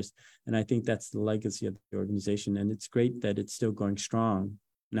its doors. And I think that's the legacy of the organization. And it's great that it's still going strong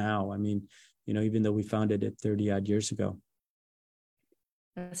now. I mean, even though we founded it 30 odd years ago.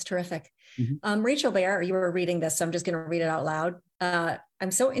 That's terrific. Rachel Bear, you were reading this, so I'm just going to read it out loud.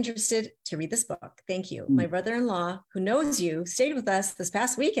 I'm so interested to read this book. Thank you. My brother-in-law, who knows you, stayed with us this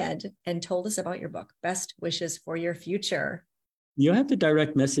past weekend and told us about your book. Best wishes for your future. You'll have to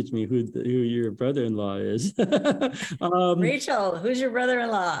direct message me who your brother-in-law is. Rachel, who's your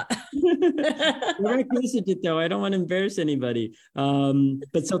brother-in-law? Direct message it though. I don't want to embarrass anybody.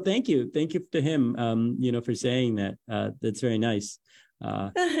 But so thank you to him. For saying that. That's very nice.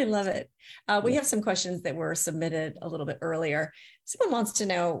 I love it. We have some questions that were submitted a little bit earlier. Someone wants to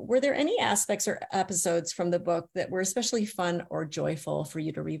know, were there any aspects or episodes from the book that were especially fun or joyful for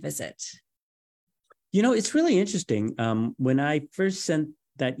you to revisit? It's really interesting. When I first sent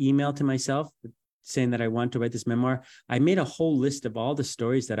that email to myself saying that I wanted to write this memoir, I made a whole list of all the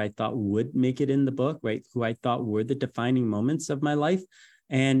stories that I thought would make it in the book, right? Who I thought were the defining moments of my life.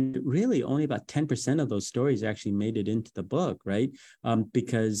 And really only about 10% of those stories actually made it into the book, right?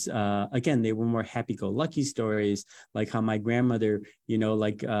 Because again, they were more happy-go-lucky stories, like how my grandmother,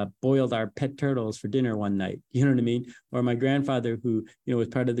 boiled our pet turtles for dinner one night, you know what I mean? Or my grandfather who, was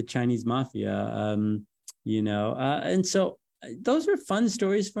part of the Chinese mafia, and so those were fun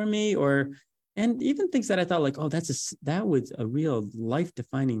stories for me. And even things that I thought like, oh, that was a real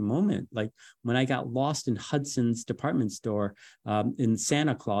life-defining moment. Like when I got lost in Hudson's department store in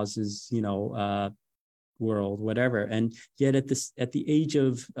Santa Claus's, world, whatever. And yet at the age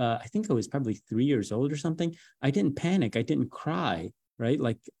of, I think I was probably 3 years old or something, I didn't panic. I didn't cry, right?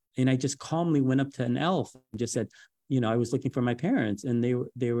 And I just calmly went up to an elf and just said, I was looking for my parents, and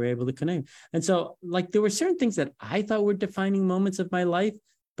they were able to connect. And so there were certain things that I thought were defining moments of my life,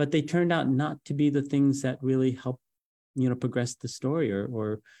 but they turned out not to be the things that really helped, progress the story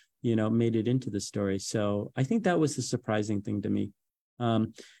or made it into the story. So I think that was the surprising thing to me.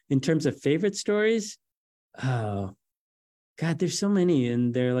 In terms of favorite stories, oh, God, there's so many.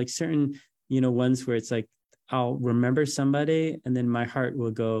 And they're like certain, ones where it's like, I'll remember somebody and then my heart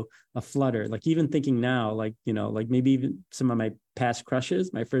will go a flutter. Like even thinking now, maybe even some of my past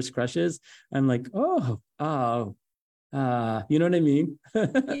crushes, my first crushes. I'm like, you know what I mean?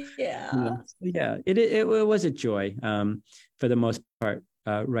 Yeah. Yeah, it was a joy for the most part,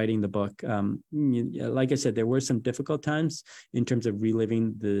 writing the book. Like I said, there were some difficult times in terms of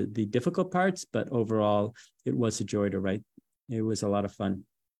reliving the difficult parts, but overall, it was a joy to write. It was a lot of fun.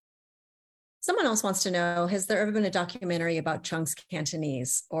 Someone else wants to know, has there ever been a documentary about Chung's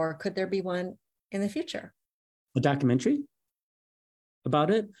Cantonese, or could there be one in the future? A documentary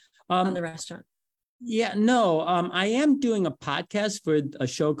about it? On the restaurant? Yeah, no, I am doing a podcast for a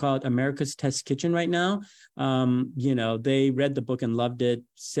show called America's Test Kitchen right now. They read the book and loved it,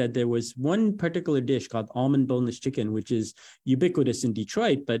 said there was one particular dish called almond boneless chicken, which is ubiquitous in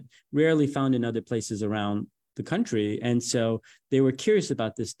Detroit, but rarely found in other places around the country. And so they were curious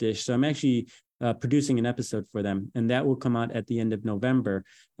about this dish. So I'm actually producing an episode for them, and that will come out at the end of November.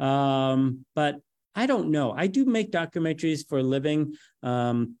 But I don't know. I do make documentaries for a living,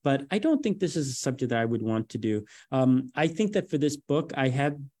 but I don't think this is a subject that I would want to do. I think that for this book,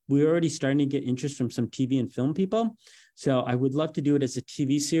 we're already starting to get interest from some TV and film people. So I would love to do it as a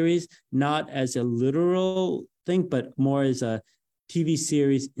TV series, not as a literal thing, but more as a TV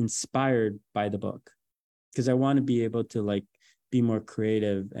series inspired by the book, because I want to be able to be more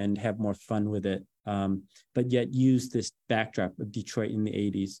creative and have more fun with it, but yet use this backdrop of Detroit in the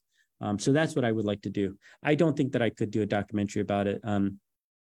 80s. So that's what I would like to do. I don't think that I could do a documentary about it. I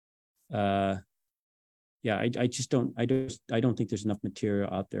don't think there's enough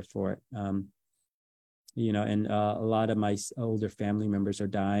material out there for it. And a lot of my older family members are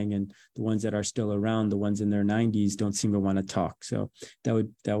dying, and the ones that are still around, the ones in their 90s, don't seem to want to talk. So that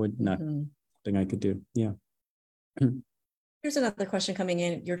would not be something I could do. Yeah. Here's another question coming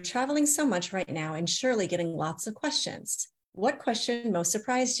in. You're traveling so much right now and surely getting lots of questions. What question most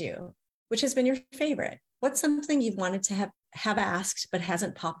surprised you? Which has been your favorite? What's something you've wanted to have asked but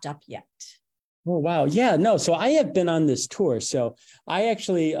hasn't popped up yet? Oh, wow. Yeah, no. So I have been on this tour. So I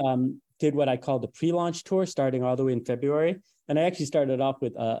actually did what I call the pre-launch tour, starting all the way in February. And I actually started off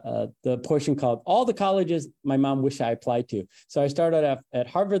with the portion called all the colleges my mom wished I applied to. So I started at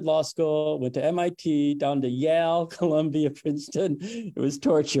Harvard Law School, went to MIT, down to Yale, Columbia, Princeton. It was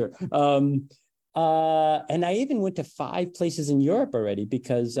torture. And I even went to 5 places in Europe already,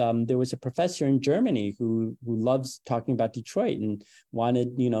 because there was a professor in Germany who loves talking about Detroit and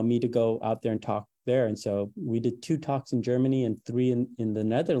wanted, me to go out there and talk there. And so we did 2 talks in Germany and 3 in the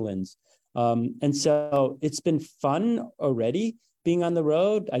Netherlands. And so it's been fun already being on the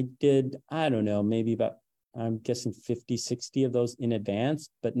road. I did, I don't know, maybe about, I'm guessing 50, 60 of those in advance.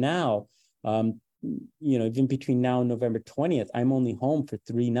 But now, even between now and November 20th, I'm only home for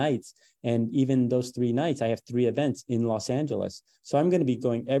 3 nights. And even those 3 nights, I have 3 events in Los Angeles. So I'm going to be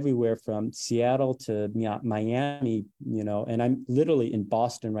going everywhere from Seattle to Miami, and I'm literally in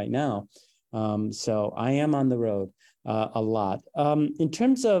Boston right now. So I am on the road a lot. In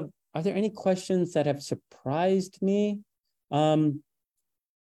terms of, are there any questions that have surprised me? No,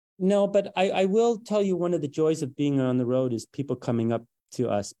 but I will tell you, one of the joys of being on the road is people coming up to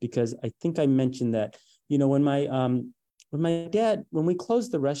us, because I think I mentioned that, when we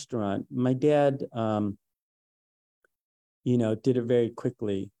closed the restaurant, my dad, did it very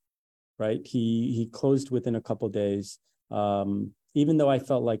quickly, right? He closed within a couple of days. Even though I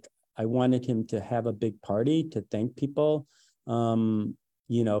felt like I wanted him to have a big party to thank people, for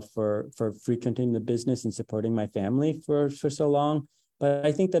frequenting the business and supporting my family for so long. But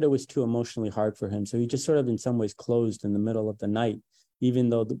I think that it was too emotionally hard for him. So he just sort of in some ways closed in the middle of the night, even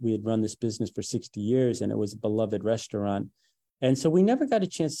though we had run this business for 60 years and it was a beloved restaurant. And so we never got a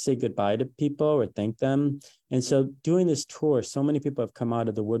chance to say goodbye to people or thank them. And so doing this tour, so many people have come out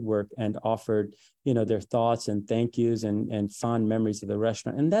of the woodwork and offered, their thoughts and thank yous and fond memories of the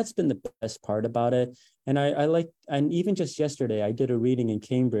restaurant. And that's been the best part about it. And and even just yesterday, I did a reading in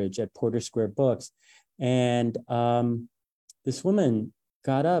Cambridge at Porter Square Books. And this woman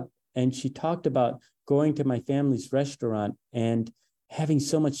got up and she talked about going to my family's restaurant and having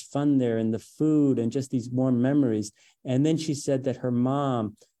so much fun there, and the food and just these warm memories. And then she said that her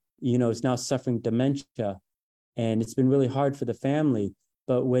mom, is now suffering dementia, and it's been really hard for the family.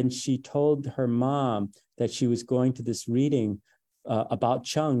 But when she told her mom that she was going to this reading about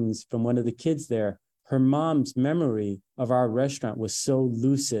Chung's from one of the kids there, her mom's memory of our restaurant was so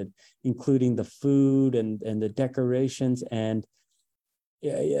lucid, including the food and the decorations. And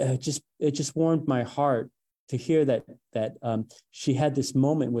it just warmed my heart to hear that she had this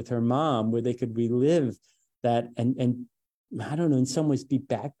moment with her mom where they could relive that and I don't know, in some ways be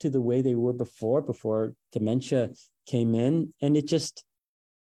back to the way they were before dementia came in. And it just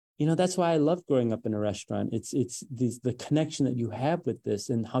that's why I love growing up in a restaurant. It's the connection that you have with this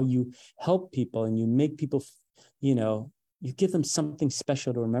and how you help people and you make people, you give them something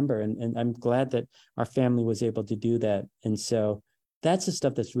special to remember. And I'm glad that our family was able to do that. And so that's the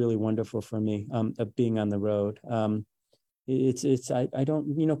stuff that's really wonderful for me, of being on the road. I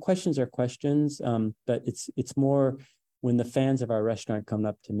don't, questions are questions, but it's more when the fans of our restaurant come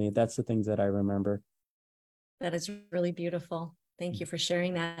up to me. That's the things that I remember. That is really beautiful. Thank you for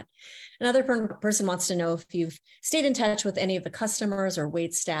sharing that. Another person wants to know if you've stayed in touch with any of the customers or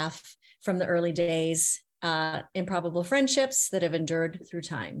wait staff from the early days, improbable friendships that have endured through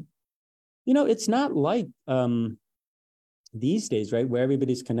time. It's not like these days, right, where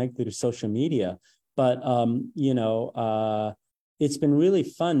everybody's connected to social media. But, it's been really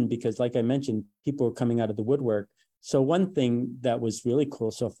fun because, like I mentioned, people are coming out of the woodwork. So one thing that was really cool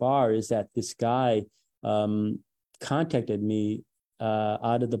so far is that this guy contacted me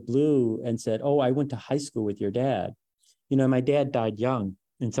out of the blue and said, "Oh, I went to high school with your dad." My dad died young.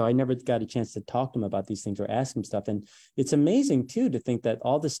 And so I never got a chance to talk to him about these things or ask him stuff. And it's amazing, too, to think that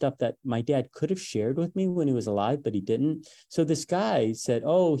all the stuff that my dad could have shared with me when he was alive, but he didn't. So this guy said,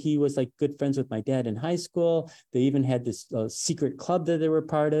 oh, he was like good friends with my dad in high school. They even had this secret club that they were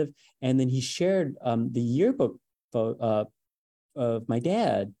part of. And then he shared the yearbook of my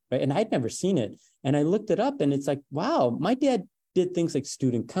dad, right? And I'd never seen it. And I looked it up and it's like, wow, my dad did things like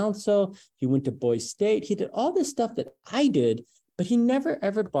student council. He went to Boise State. He did all this stuff that I did. But he never,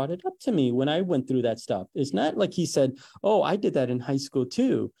 ever brought it up to me when I went through that stuff. It's not like he said, oh, I did that in high school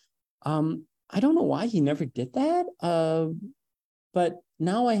too. I don't know why he never did that. But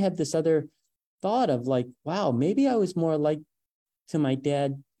now I have this other thought of like, wow, maybe I was more like to my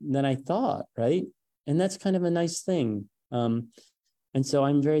dad than I thought, right? And that's kind of a nice thing. And so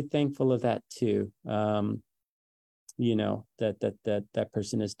I'm very thankful of that too. That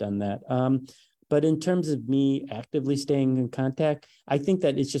person has done that. But in terms of me actively staying in contact, I think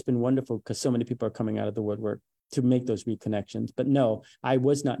that it's just been wonderful because so many people are coming out of the woodwork to make those reconnections. But no, I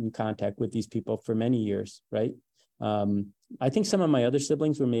was not in contact with these people for many years, right? I think some of my other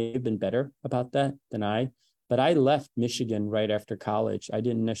siblings may have been better about that than I, but I left Michigan right after college. I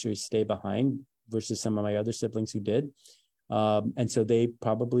didn't necessarily stay behind versus some of my other siblings who did. And so they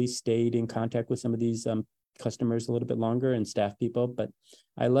probably stayed in contact with some of these customers a little bit longer and staff people, but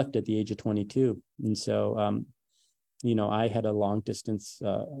I left at the age of 22. And so, I had a long distance,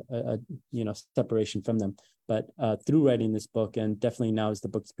 separation from them, but through writing this book, and definitely now as the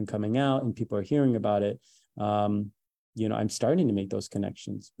book's been coming out and people are hearing about it, I'm starting to make those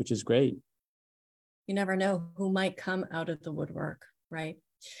connections, which is great. You never know who might come out of the woodwork, right?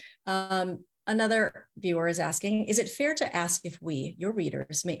 Another viewer is asking, is it fair to ask if we, your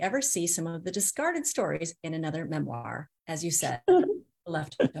readers, may ever see some of the discarded stories in another memoir, as you said,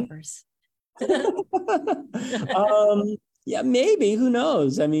 leftovers? Yeah, maybe, who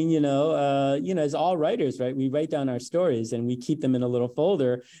knows? I mean, as all writers, right, we write down our stories and we keep them in a little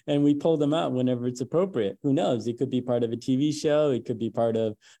folder and we pull them out whenever it's appropriate. Who knows? It could be part of a TV show. It could be part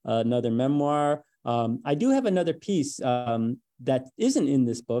of another memoir. I do have another piece that isn't in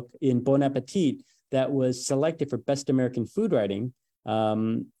this book, in Bon Appetit, that was selected for Best American Food Writing.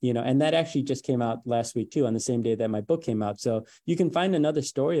 And that actually just came out last week too, on the same day that my book came out. So you can find another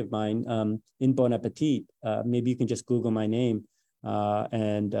story of mine in Bon Appetit. Maybe you can just Google my name.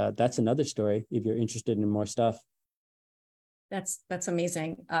 And that's another story if you're interested in more stuff. That's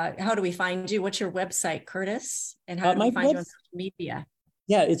amazing. How do we find you? What's your website, Curtis? And how do we find you on social media?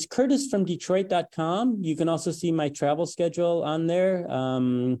 Yeah, it's curtisfromdetroit.com. You can also see my travel schedule on there,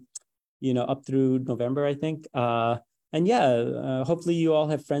 up through November, I think. Hopefully you all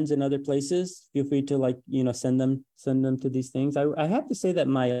have friends in other places. Feel free to send them to these things. I have to say that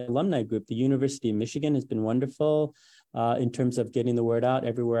my alumni group, the University of Michigan, has been wonderful in terms of getting the word out.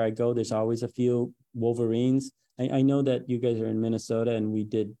 Everywhere I go, there's always a few Wolverines. I know that you guys are in Minnesota and we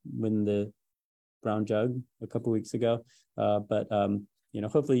did win the Brown Jug a couple weeks ago, but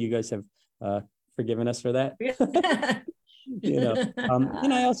hopefully you guys have forgiven us for that.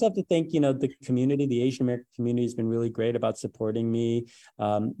 And I also have to thank, the community, the Asian American community has been really great about supporting me.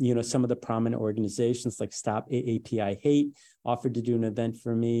 Some of the prominent organizations like Stop AAPI Hate offered to do an event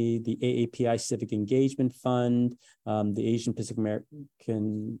for me, the AAPI Civic Engagement Fund, the Asian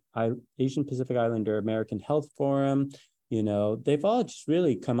Pacific Islander American Health Forum. They've all just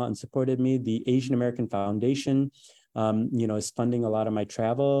really come out and supported me. The Asian American Foundation, is funding a lot of my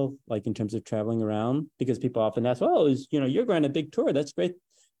travel, like in terms of traveling around, because people often ask, well, you're going on a big tour. That's great,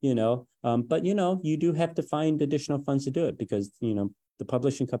 but you do have to find additional funds to do it because, the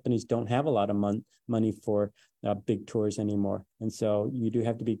publishing companies don't have a lot of money for big tours anymore. And so you do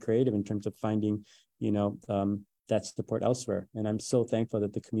have to be creative in terms of finding, that support elsewhere. And I'm so thankful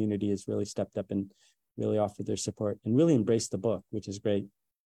that the community has really stepped up and really offered their support and really embraced the book, which is great.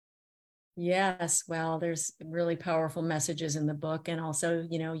 Yes. Well, there's really powerful messages in the book. And also,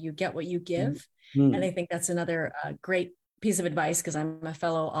 you get what you give. Mm-hmm. And I think that's another great piece of advice, because I'm a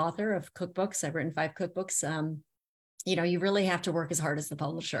fellow author of cookbooks. I've written 5 cookbooks. You really have to work as hard as the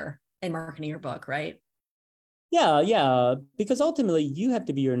publisher in marketing your book, right? Yeah, because ultimately you have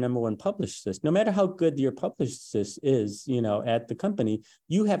to be your number one publicist. No matter how good your publicist is, at the company,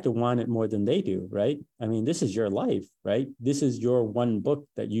 you have to want it more than they do, right? I mean, this is your life, right? This is your one book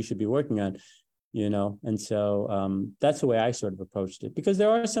that you should be working on, And so that's the way I sort of approached it, because there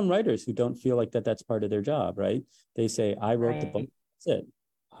are some writers who don't feel like that's part of their job, right? They say, I wrote the book, that's it.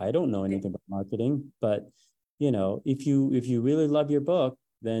 I don't know anything about marketing, but if you really love your book,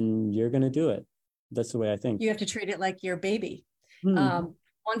 then you're going to do it. That's the way I think. You have to treat it like your baby.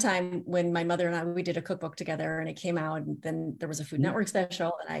 One time when my mother and I, we did a cookbook together and it came out, and then there was a Food Network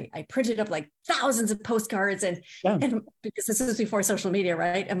special, and I printed up like thousands of postcards and because this is before social media,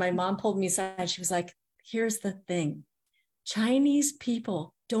 right? And my mom pulled me aside. She was like, here's the thing. Chinese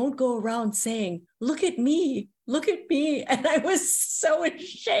people don't go around saying, look at me. And I was so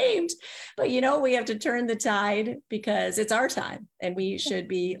ashamed. But, we have to turn the tide because it's our time and we should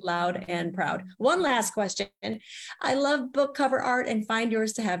be loud and proud. One last question. I love book cover art and find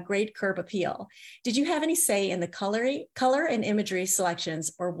yours to have great curb appeal. Did you have any say in the color and imagery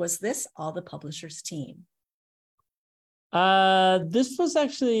selections, or was this all the publisher's team? This was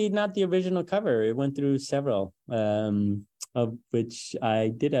actually not the original cover. It went through several, of which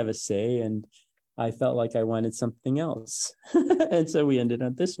I did have a say, and I felt like I wanted something else. And so we ended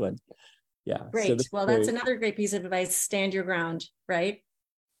on this one. Yeah. Great. So that's another great piece of advice. Stand your ground, right?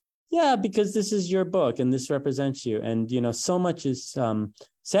 Yeah, because this is your book and this represents you. And, so much is,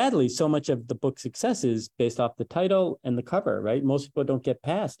 sadly, so much of the book's success is based off the title and the cover, right? Most people don't get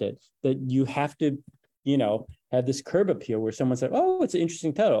past it, that you have to, have this curb appeal where someone's like, oh, it's an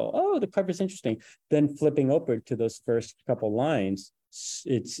interesting title. Oh, the cover's interesting. Then flipping over to those first couple lines,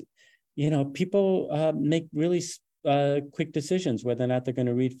 it's, people make really quick decisions whether or not they're going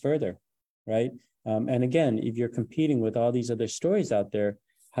to read further, right? And again, if you're competing with all these other stories out there,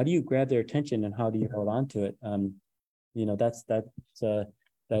 how do you grab their attention and how do you hold on to it?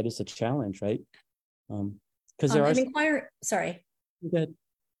 That is a challenge, right? Because there are. Sorry. Good.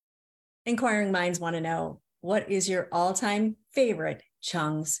 Inquiring minds want to know, what is your all-time favorite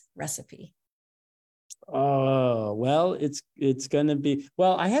Chung's recipe? Oh, well, it's going to be,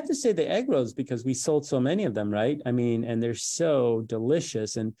 well, I have to say the egg rolls, because we sold so many of them, right? I mean, and they're so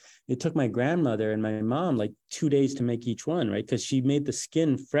delicious. And it took my grandmother and my mom like 2 days to make each one, right? Because she made the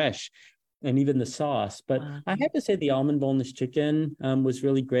skin fresh and even the sauce. But I have to say the almond boneless chicken was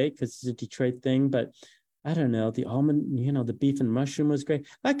really great because it's a Detroit thing. But I don't know, the almond, the beef and mushroom was great.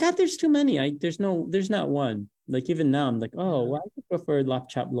 God, there's too many. There's not one. Like even now, I'm like, oh, well, I could go for lap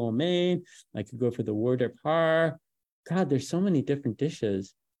chop lo mein. I could go for the word par. God, there's so many different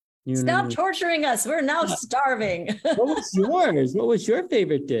dishes. Stop torturing us. We're now starving. What was yours? What was your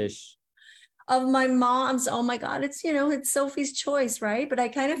favorite dish? Of my mom's, oh my God, it's Sophie's choice, right? But I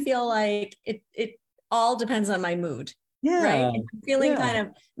kind of feel like it all depends on my mood. Yeah. Right. If I'm feeling kind of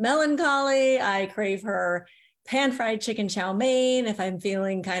melancholy, I crave her pan-fried chicken chow mein. If I'm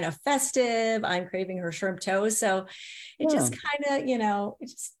feeling kind of festive, I'm craving her shrimp toast. So it just kind of, it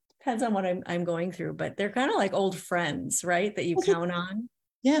just depends on what I'm going through. But they're kind of like old friends, right? That you count on.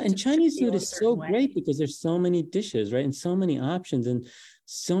 Yeah. And Chinese food is so great because there's so many dishes, right? And so many options and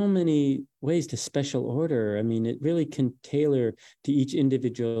so many ways to special order. I mean, it really can tailor to each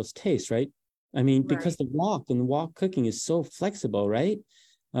individual's taste, right? I mean, because the wok cooking is so flexible, right?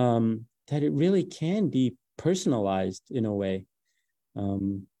 That it really can be personalized in a way.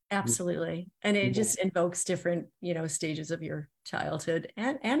 Absolutely. And it just invokes different, stages of your childhood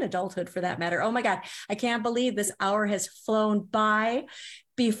and adulthood for that matter. Oh my God, I can't believe this hour has flown by.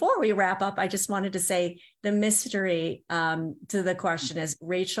 Before we wrap up, I just wanted to say the mystery to the question is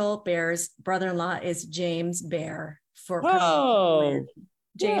Rachel Baer's brother-in-law is James Baer.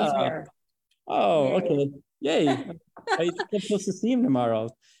 James Baer. Oh, okay. Yay. I'm supposed to see him tomorrow.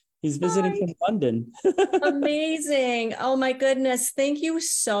 He's visiting from London. Amazing. Oh my goodness. Thank you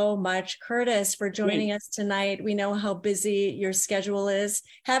so much, Curtis, for joining us tonight. We know how busy your schedule is.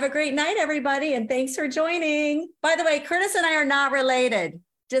 Have a great night, everybody. And thanks for joining. By the way, Curtis and I are not related,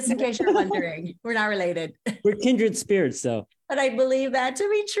 just in case you're wondering. We're not related. We're kindred spirits, though. But I believe that to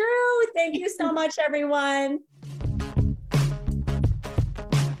be true. Thank you so much, everyone.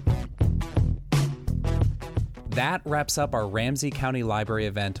 That wraps up our Ramsey County Library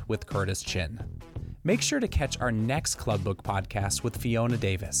event with Curtis Chin. Make sure to catch our next Club Book podcast with Fiona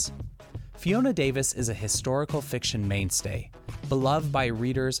Davis. Fiona Davis is a historical fiction mainstay, beloved by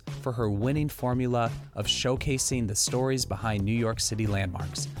readers for her winning formula of showcasing the stories behind New York City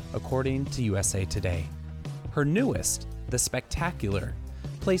landmarks, according to USA Today. Her newest, The Spectacular,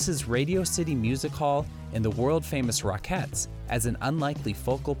 places Radio City Music Hall and the world-famous Rockettes as an unlikely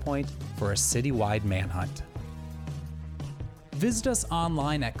focal point for a citywide manhunt. Visit us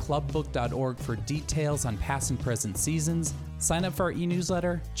online at clubbook.org for details on past and present seasons, sign up for our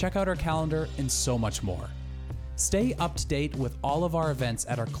e-newsletter, check out our calendar, and so much more. Stay up to date with all of our events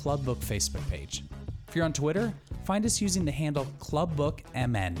at our Club Book Facebook page. If you're on Twitter, find us using the handle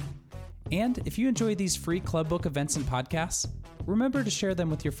ClubBookMN. And if you enjoy these free Club Book events and podcasts, remember to share them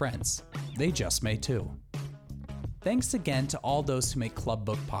with your friends. They just may too. Thanks again to all those who make Club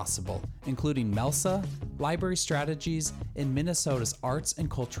Book possible, including MELSA, Library Strategies, and Minnesota's Arts and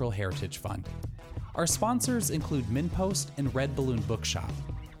Cultural Heritage Fund. Our sponsors include MinnPost and Red Balloon Bookshop,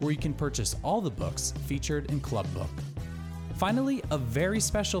 where you can purchase all the books featured in Club Book. Finally, a very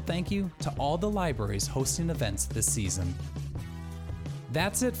special thank you to all the libraries hosting events this season.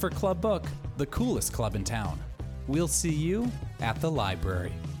 That's it for Club Book, the coolest club in town. We'll see you at the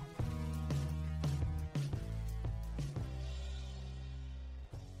library.